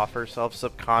fucking off herself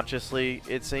subconsciously,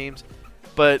 it seems.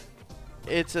 But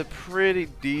it's a pretty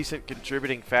decent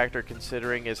contributing factor,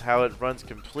 considering is how it runs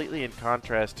completely in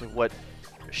contrast to what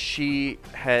she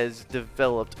has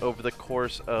developed over the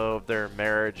course of their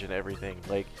marriage and everything.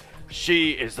 Like,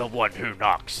 she is the one who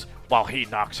knocks while he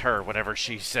knocks her whenever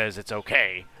she says it's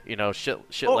okay.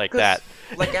 Shit like that.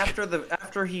 Like,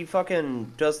 after he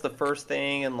fucking does the first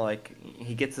thing and, like,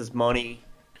 he gets his money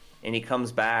and he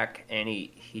comes back and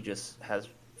he just has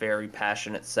very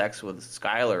passionate sex with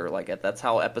Skylar. Like, that's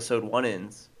how episode 1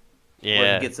 ends. Yeah.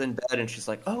 Where he gets in bed and she's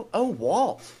like, oh,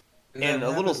 Walt. And a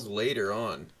little later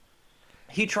on,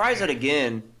 he tries it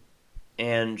again,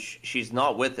 and she's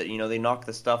not with it. They knock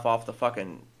the stuff off the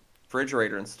fucking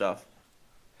refrigerator and stuff.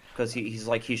 Because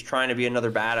he's trying to be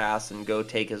another badass and go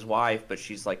take his wife, but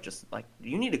she's like, just like,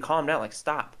 you need to calm down, like,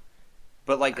 stop.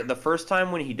 But, like, the first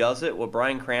time when he does it, what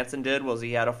Bryan Cranston did was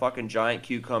he had a fucking giant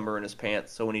cucumber in his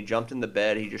pants. So when he jumped in the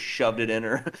bed, he just shoved it in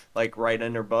her, like, right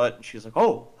in her butt. And she's like,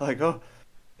 Walt, how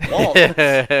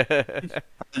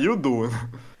you doing?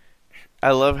 I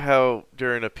love how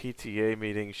during a PTA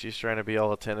meeting, she's trying to be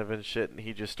all attentive and shit, and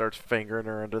he just starts fingering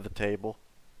her under the table.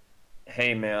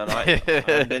 Hey, man, I've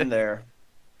been there.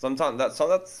 Sometimes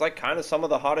that's like kind of some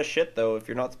of the hottest shit, though, if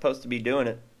you're not supposed to be doing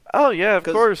it. Oh, yeah, of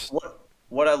course.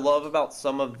 What I love about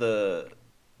some of the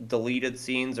deleted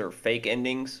scenes or fake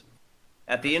endings,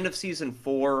 at the end of season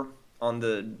 4 on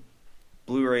the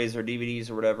Blu-rays or DVDs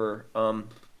or whatever,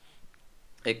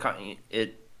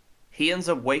 he ends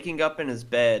up waking up in his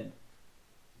bed,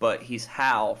 but he's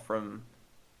Hal from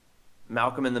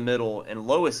Malcolm in the Middle, and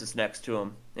Lois is next to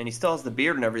him, and he still has the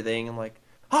beard and everything, and like,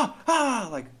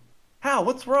 like, Hal,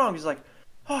 what's wrong? He's like,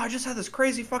 I just had this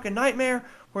crazy fucking nightmare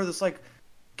where this, like,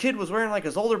 kid was wearing, like,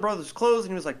 his older brother's clothes,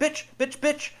 and he was like, bitch, bitch,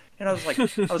 bitch, and I was like,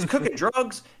 I was cooking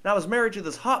drugs, and I was married to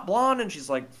this hot blonde, and she's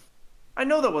like, I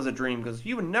know that was a dream, because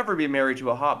you would never be married to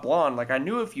a hot blonde. Like, I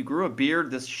knew if you grew a beard,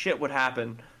 this shit would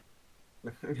happen.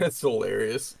 That's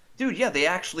hilarious. Dude, yeah, they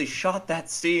actually shot that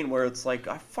scene where it's like,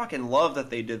 I fucking love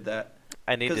that they did that.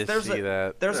 I need to see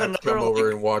that. There's I have to another, come over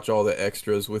like, and watch all the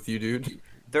extras with you, dude.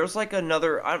 there's like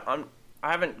another,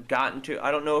 haven't gotten to.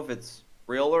 I don't know if it's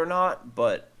real or not,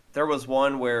 but there was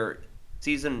one where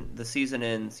the season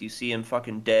ends. You see him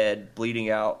fucking dead, bleeding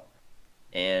out,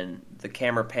 and the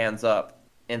camera pans up,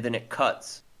 and then it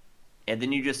cuts, and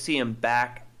then you just see him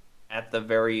back at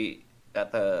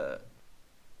the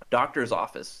doctor's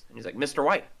office, and he's like, Mr.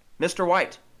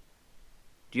 White,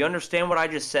 do you understand what I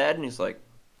just said? And he's like,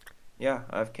 yeah,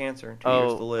 I have cancer, 2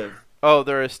 years to live. Oh,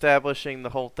 they're establishing the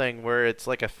whole thing where it's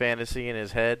like a fantasy in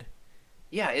his head?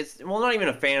 Yeah, it's not even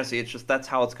a fantasy, it's just that's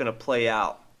how it's going to play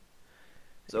out.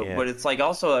 So, yeah. But it's like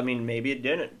also, I mean, maybe it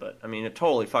didn't, but I mean, it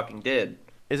totally fucking did.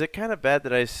 Is it kind of bad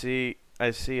that I see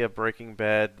a Breaking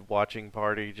Bad watching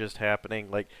party just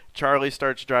happening? Like, Charlie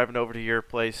starts driving over to your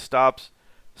place, stops,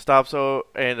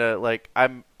 and like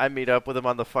I meet up with him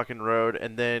on the fucking road,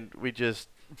 and then we just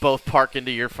both park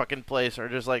into your fucking place, and are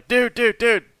just like,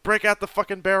 dude, break out the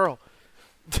fucking barrel.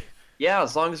 Yeah,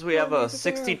 as long as we have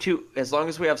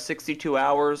 62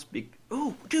 hours.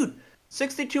 Ooh, dude,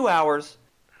 62 hours,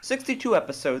 62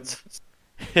 episodes.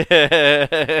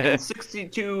 And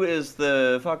 62 is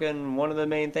the fucking one of the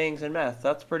main things in meth.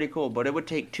 That's pretty cool, but it would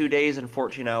take 2 days and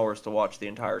 14 hours to watch the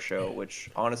entire show, which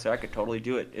honestly I could totally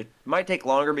do it. It might take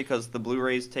longer because the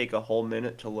Blu-rays take a whole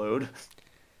minute to load.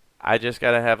 I just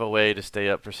gotta have a way to stay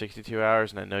up for 62 hours,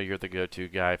 and I know you're the go-to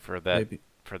guy for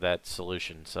that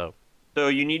solution. So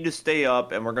you need to stay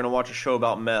up, and we're gonna watch a show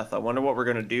about meth. I wonder what we're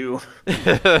gonna do.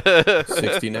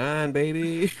 69,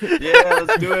 baby. Yeah,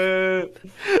 let's do it.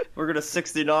 We're gonna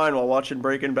 69 while watching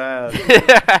Breaking Bad.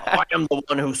 I am the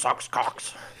one who sucks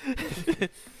cocks.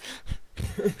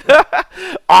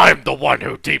 I'm the one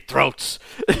who deep throats.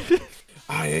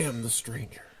 I am the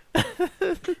stranger.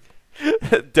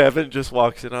 Devin just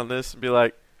walks in on this and be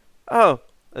like, "Oh,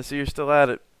 I see you're still at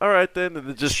it. All right then," and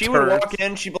then just she turns. would walk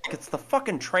in, she'd be like, "It's the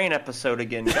fucking train episode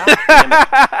again. God damn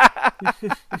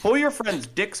it. Pull your friend's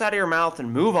dicks out of your mouth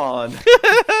and move on."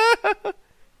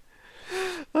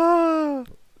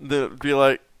 Be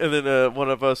like, and then one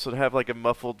of us would have like a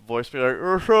muffled voice, be like,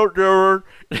 "Oh, so Darren."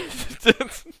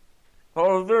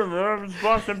 Oh, I'm just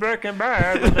watching Breaking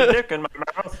Bad with a dick in my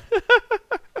mouth.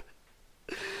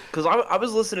 Because I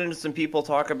was listening to some people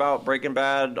talk about Breaking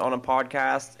Bad on a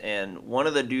podcast, and one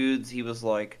of the dudes, he was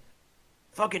like,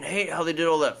 fucking hate how they did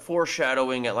all that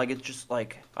foreshadowing. Like, it's just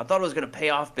like, I thought it was going to pay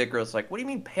off bigger. It's like, what do you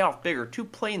mean pay off bigger? 2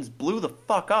 planes blew the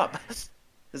fuck up.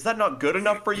 Is that not good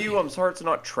enough for you? I'm sorry it's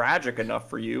not tragic enough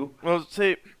for you. Well,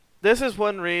 see, this is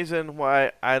one reason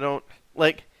why I don't,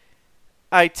 like,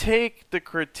 I take the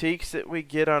critiques that we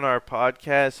get on our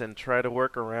podcast and try to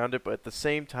work around it, but at the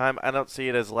same time, I don't see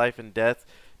it as life and death.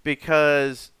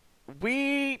 Because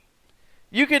you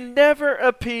can never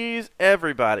appease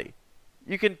everybody.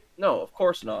 You can... No, of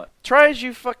course not. Try as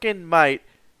you fucking might,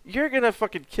 you're gonna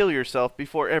fucking kill yourself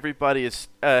before everybody has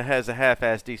a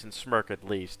half-ass decent smirk at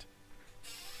least.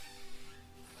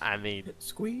 I mean...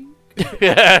 Squeak.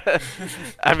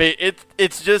 I mean,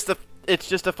 it's just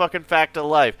a fucking fact of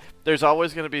life. There's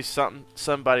always gonna be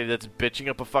somebody that's bitching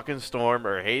up a fucking storm,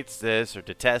 or hates this, or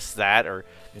detests that, or,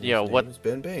 And you know, his what... name is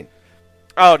Ben Bain.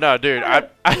 Oh no, dude!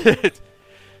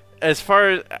 As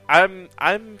far as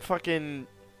I'm fucking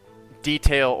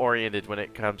detail oriented when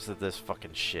it comes to this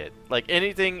fucking shit. Like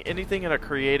anything in a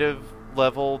creative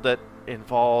level that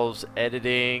involves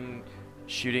editing,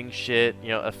 shooting shit, you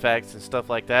know, effects and stuff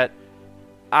like that.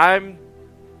 I'm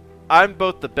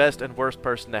both the best and worst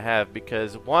person to have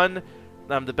because one,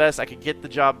 I'm the best. I can get the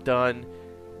job done.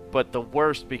 But the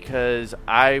worst because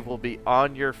I will be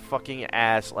on your fucking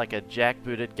ass like a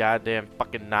jackbooted goddamn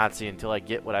fucking Nazi until I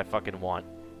get what I fucking want.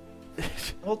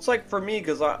 Well, it's like for me,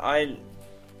 because I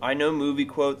know movie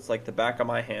quotes like the back of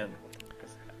my hand.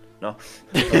 No.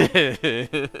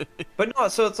 But no,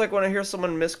 so it's like when I hear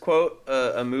someone misquote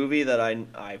a movie that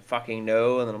I fucking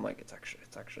know, and then I'm like, it's actually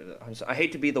I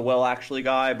hate to be the well actually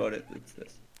guy, but it's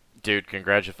this. Dude,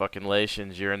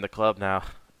 congratulations, you're in the club now.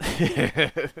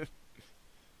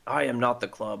 I am not the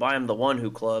club. I am the one who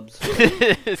clubs.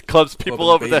 Clubs people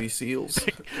over the seals.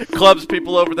 Clubs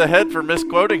people over the head for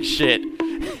misquoting shit.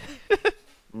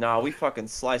 Nah, we fucking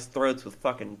slice throats with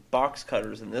fucking box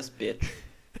cutters in this bitch.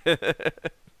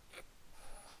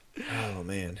 Oh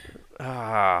man.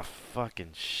 Ah,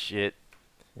 fucking shit.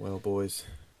 Well, boys,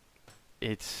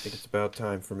 I think it's about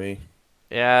time for me.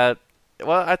 Yeah.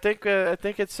 Well, I think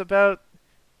it's about.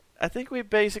 I think we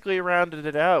basically rounded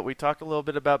it out. We talked a little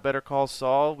bit about Better Call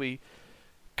Saul. We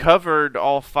covered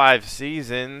all 5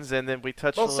 seasons, and then we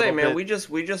touched a little bit. Man, we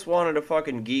just wanted to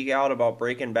fucking geek out about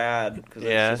Breaking Bad.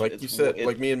 Yeah. Like you said,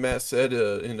 like me and Matt said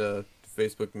in a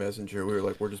Facebook Messenger, we were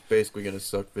like, we're just basically going to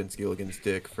suck Vince Gilligan's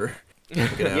dick for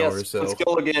like an hour or Yes, so.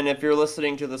 Gilligan, if you're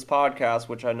listening to this podcast,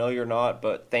 which I know you're not,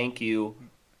 but thank you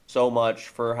so much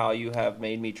for how you have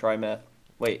made me try meth.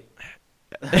 Wait.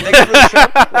 Thanks for the show.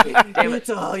 Wait, damn it. It's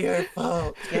all your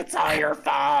fault. It's all your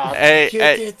fault. Hey, You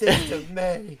did this to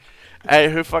me. hey,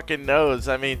 who fucking knows?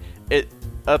 I mean, it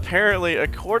apparently,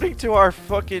 according to our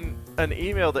fucking an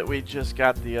email that we just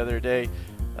got the other day,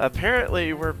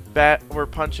 apparently we're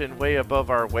punching way above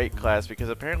our weight class because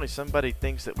apparently somebody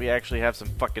thinks that we actually have some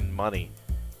fucking money.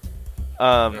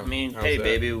 I mean, How's hey, that?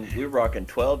 baby, we're rocking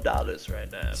 $12 right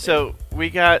now. So we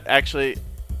got actually.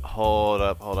 Hold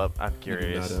up. I'm You do not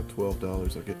curious. have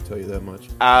 $12. I'll get to tell you that much.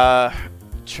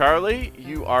 Charlie,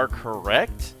 you are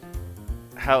correct.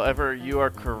 However, you are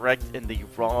correct in the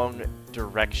wrong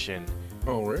direction.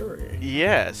 Oh, really?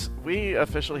 Yes, we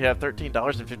officially have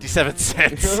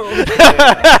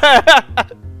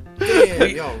 $13.57.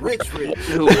 Damn, y'all rich.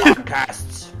 Two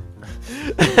podcasts.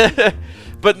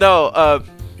 But no,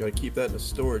 Gotta keep that in a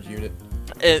storage unit.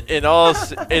 in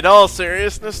all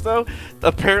seriousness though,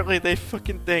 apparently they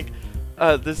fucking think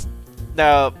this.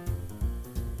 Now,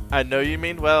 I know you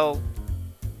mean well.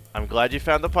 I'm glad you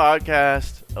found the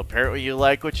podcast. Apparently you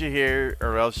like what you hear,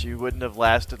 or else you wouldn't have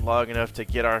lasted long enough to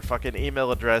get our fucking email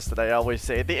address that I always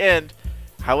say at the end.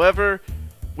 However,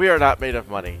 we are not made of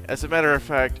money. As a matter of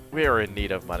fact, we are in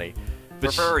need of money. We're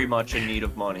But very much in need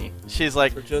of money. she's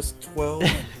like, For just 12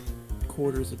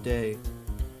 quarters a day,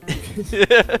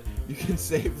 you can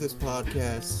save this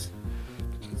podcast.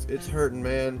 It's hurting,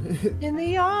 man. In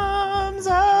the arms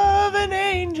of an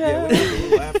angel. Yeah, we have the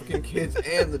little African kids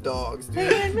and the dogs, dude.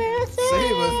 Save us,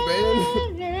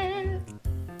 man.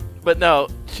 but no,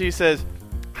 she says,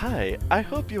 "Hi, I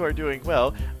hope you are doing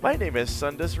well. My name is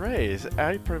Sundus Reyes.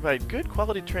 I provide good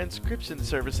quality transcription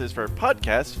services for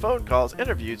podcasts, phone calls,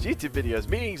 interviews, YouTube videos,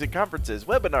 meetings and conferences,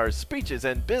 webinars, speeches,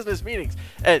 and business meetings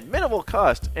at minimal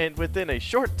cost and within a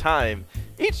short time.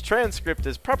 Each transcript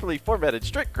is properly formatted,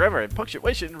 strict grammar and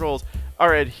punctuation rules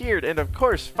are adhered, and of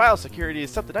course, file security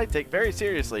is something I take very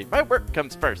seriously. My work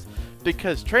comes first,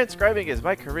 because transcribing is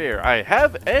my career. I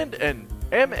have and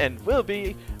am and will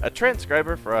be a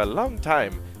transcriber for a long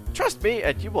time. Trust me,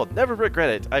 and you will never regret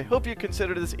it. I hope you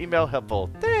consider this email helpful.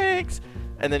 Thanks!"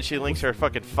 And then she links her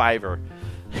fucking Fiverr.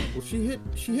 Well, she hit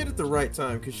at the right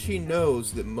time because she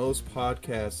knows that most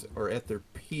podcasts are at their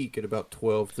peak at about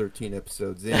 12, 13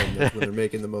 episodes in. That's when they're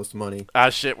making the most money. Ah,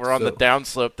 shit, we're on the So-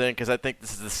 downslope then, because I think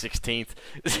this is the 16th.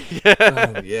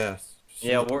 Oh, yes.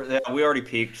 Yeah, we already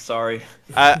peaked. Sorry.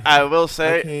 I will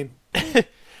say... Okay.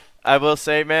 I will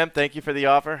say, ma'am, thank you for the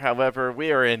offer. However,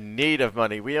 we are in need of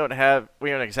money. We don't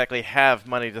exactly have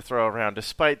money to throw around,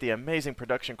 despite the amazing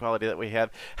production quality that we have.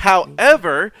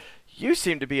 However, you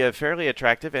seem to be a fairly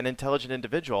attractive and intelligent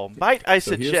individual. Might I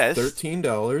So here's suggest?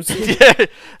 $13.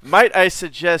 Might I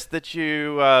suggest that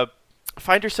you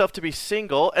find yourself to be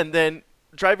single and then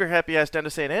drive your happy ass down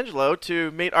to San Angelo to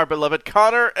meet our beloved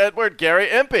Connor Edward Gary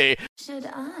Impey, Should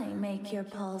I make your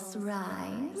pulse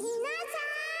rise?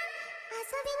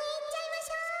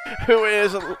 who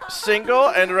is single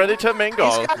and ready to mingle.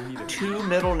 He's got two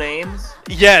middle names.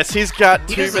 Yes, he's got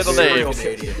He two is a middle serial names.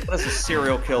 Canadian. That is a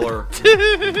serial killer.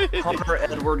 Connor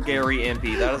Edward Gary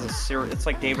Impey. That is a serial. It's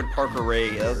like David Parker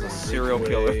Ray. That is a serial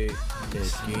killer. Ridgway,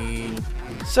 Mesquite.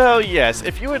 So, yes,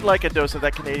 if you would like a dose of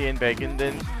that Canadian bacon,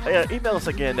 then email us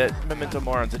again at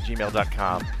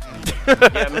mementomorons@gmail.com.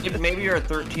 Yeah, maybe your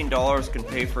 $13 can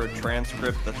pay for a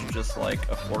transcript that's just like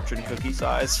a fortune cookie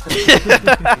size.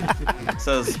 It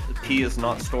says pee is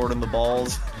not stored in the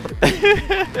balls.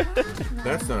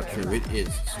 That's not true. It is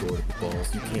stored at the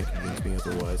balls. You can't convince me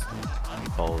otherwise.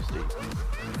 Balls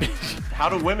deep. How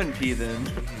do women pee then?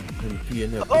 And pee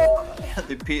in that Oh,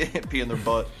 they pee in their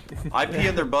butt. I pee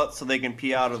in their butt so they can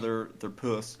pee out of their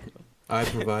puss. I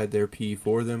provide their pee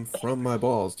for them from my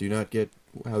balls. Do you not get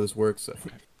how this works?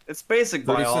 It's basic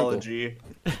Pretty simple. biology.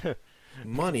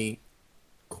 Money,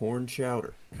 corn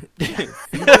chowder.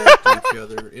 Feed back to each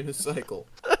other in a cycle.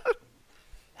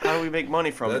 How do we make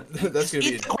money from it? That's gonna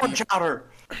be Eat the corn chowder.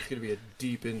 It's gonna be a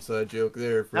deep inside joke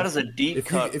there. That is a deep if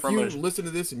cut you, if from you a. listen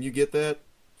to this and you get that,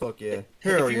 fuck yeah.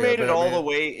 Hell If you yeah, made it all Batman. the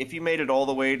way, if you made it all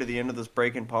the way to the end of this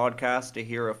breaking podcast to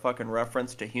hear a fucking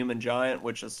reference to Human Giant,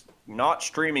 which is not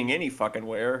streaming any fucking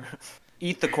where,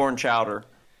 eat the corn chowder.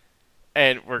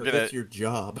 And we're But gonna that's your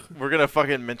job. we're gonna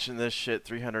fucking mention this shit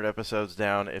 300 episodes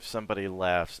down. If somebody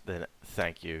laughs, then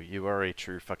thank you. You are a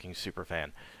true fucking super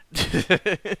fan.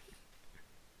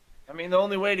 I mean, the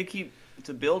only way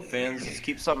to build fans is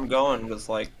keep something going. Was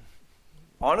like,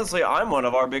 honestly, I'm one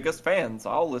of our biggest fans.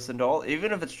 I'll listen to all,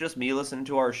 even if it's just me listening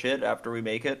to our shit after we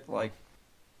make it. Like,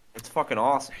 it's fucking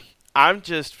awesome. I'm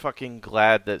just fucking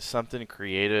glad that something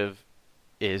creative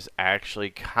is actually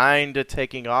kind of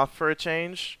taking off for a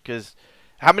change. Because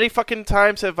how many fucking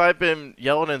times have I been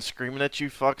yelling and screaming at you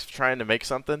fucks trying to make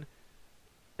something?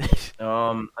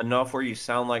 Enough where you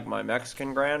sound like my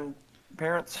Mexican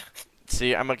grandparents.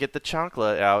 See, I'm gonna get the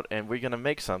chancla out and we're gonna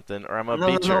make something, or I'm gonna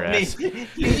beat your ass. No,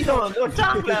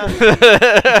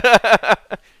 chancla.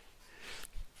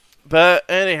 But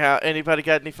anyhow, anybody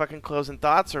got any fucking closing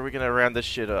thoughts, or are we gonna round this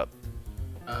shit up?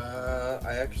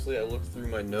 I looked through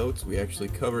my notes. We actually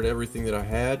covered everything that I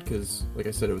had, because, like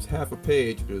I said, it was half a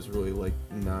page, but it was really like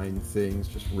 9 things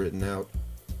just written out.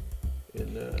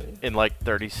 In like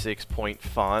 36-point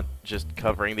font, just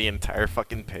covering the entire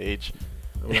fucking page.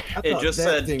 It just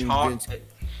said talk.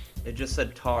 It just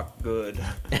said talk good.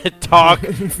 Talk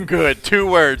good.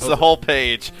 2 words, the whole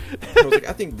page. I was like,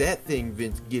 I think that thing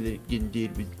Vince Gilligan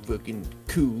did was fucking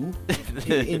cool. and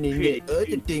then the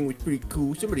other thing was pretty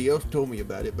cool. Somebody else told me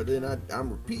about it, but then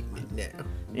I'm repeating it now.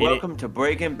 Welcome to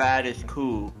Breaking Bad is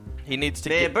cool. He needs to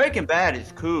Man, Breaking Bad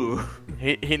is cool.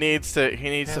 He needs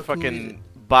to fucking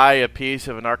buy a piece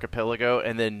of an archipelago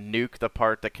and then nuke the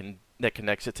part that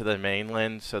connects it to the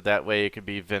mainland, so that way it could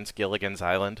be Vince Gilligan's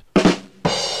island.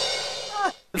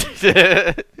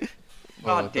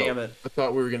 God damn it. I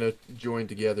thought we were going to join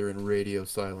together in radio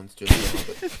silence just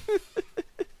now.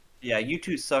 But... Yeah, you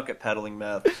two suck at peddling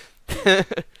meth.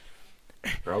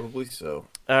 Probably so.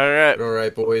 Alright. But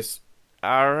alright, boys.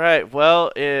 Alright,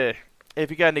 well, if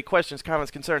you got any questions,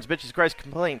 comments, concerns, bitches, gripes,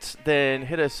 complaints, then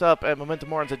hit us up at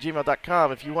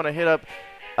momentumorons@gmail.com. If you want to hit up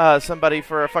somebody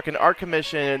for a fucking art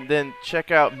commission, then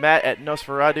check out Matt at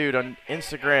Nosferatu on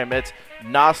Instagram. It's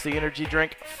Nos the energy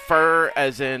drink, fur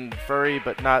as in furry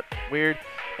but not weird,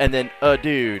 and then a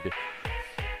dude.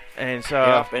 And so,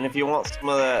 Yep, and if you want some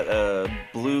of that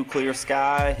blue clear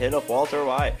sky, hit up Walter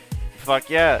White. fuck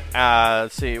yeah.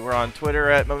 Let's see, we're on Twitter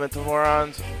at Momentum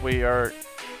Morons. We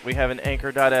have an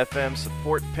Anchor.fm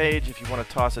support page if you want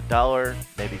to toss $1,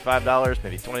 maybe $5,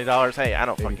 maybe $20. Hey, I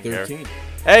don't Maybe fucking 13. care.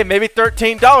 Hey, maybe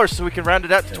 $13 so we can round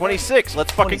it out to 26.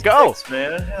 Let's fucking go. 26,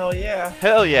 man. Hell yeah.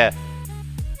 Hell yeah.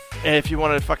 And if you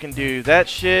want to fucking do that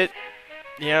shit,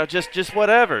 you know, just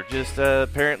whatever. Just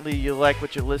apparently you like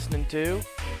what you're listening to,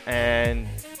 and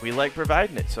we like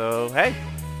providing it. So, hey.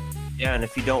 Yeah, and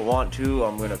if you don't want to,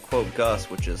 I'm going to quote Gus,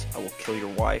 which is, I will kill your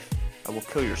wife. I will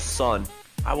kill your son.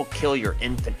 I will kill your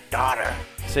infant daughter.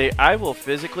 See, I will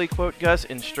physically quote Gus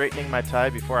in straightening my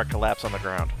tie before I collapse on the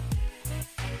ground.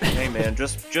 Hey, man,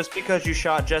 just because you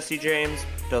shot Jesse James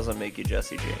doesn't make you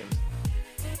Jesse James.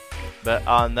 But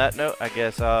on that note, I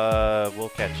guess we'll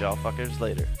catch y'all fuckers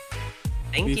later.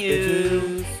 Thank Peace, you.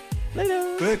 bitches.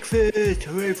 Later. Breakfast!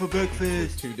 Hooray for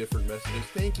breakfast! 2 different messages.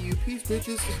 Thank you. Peace,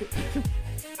 bitches.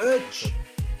 Bitch.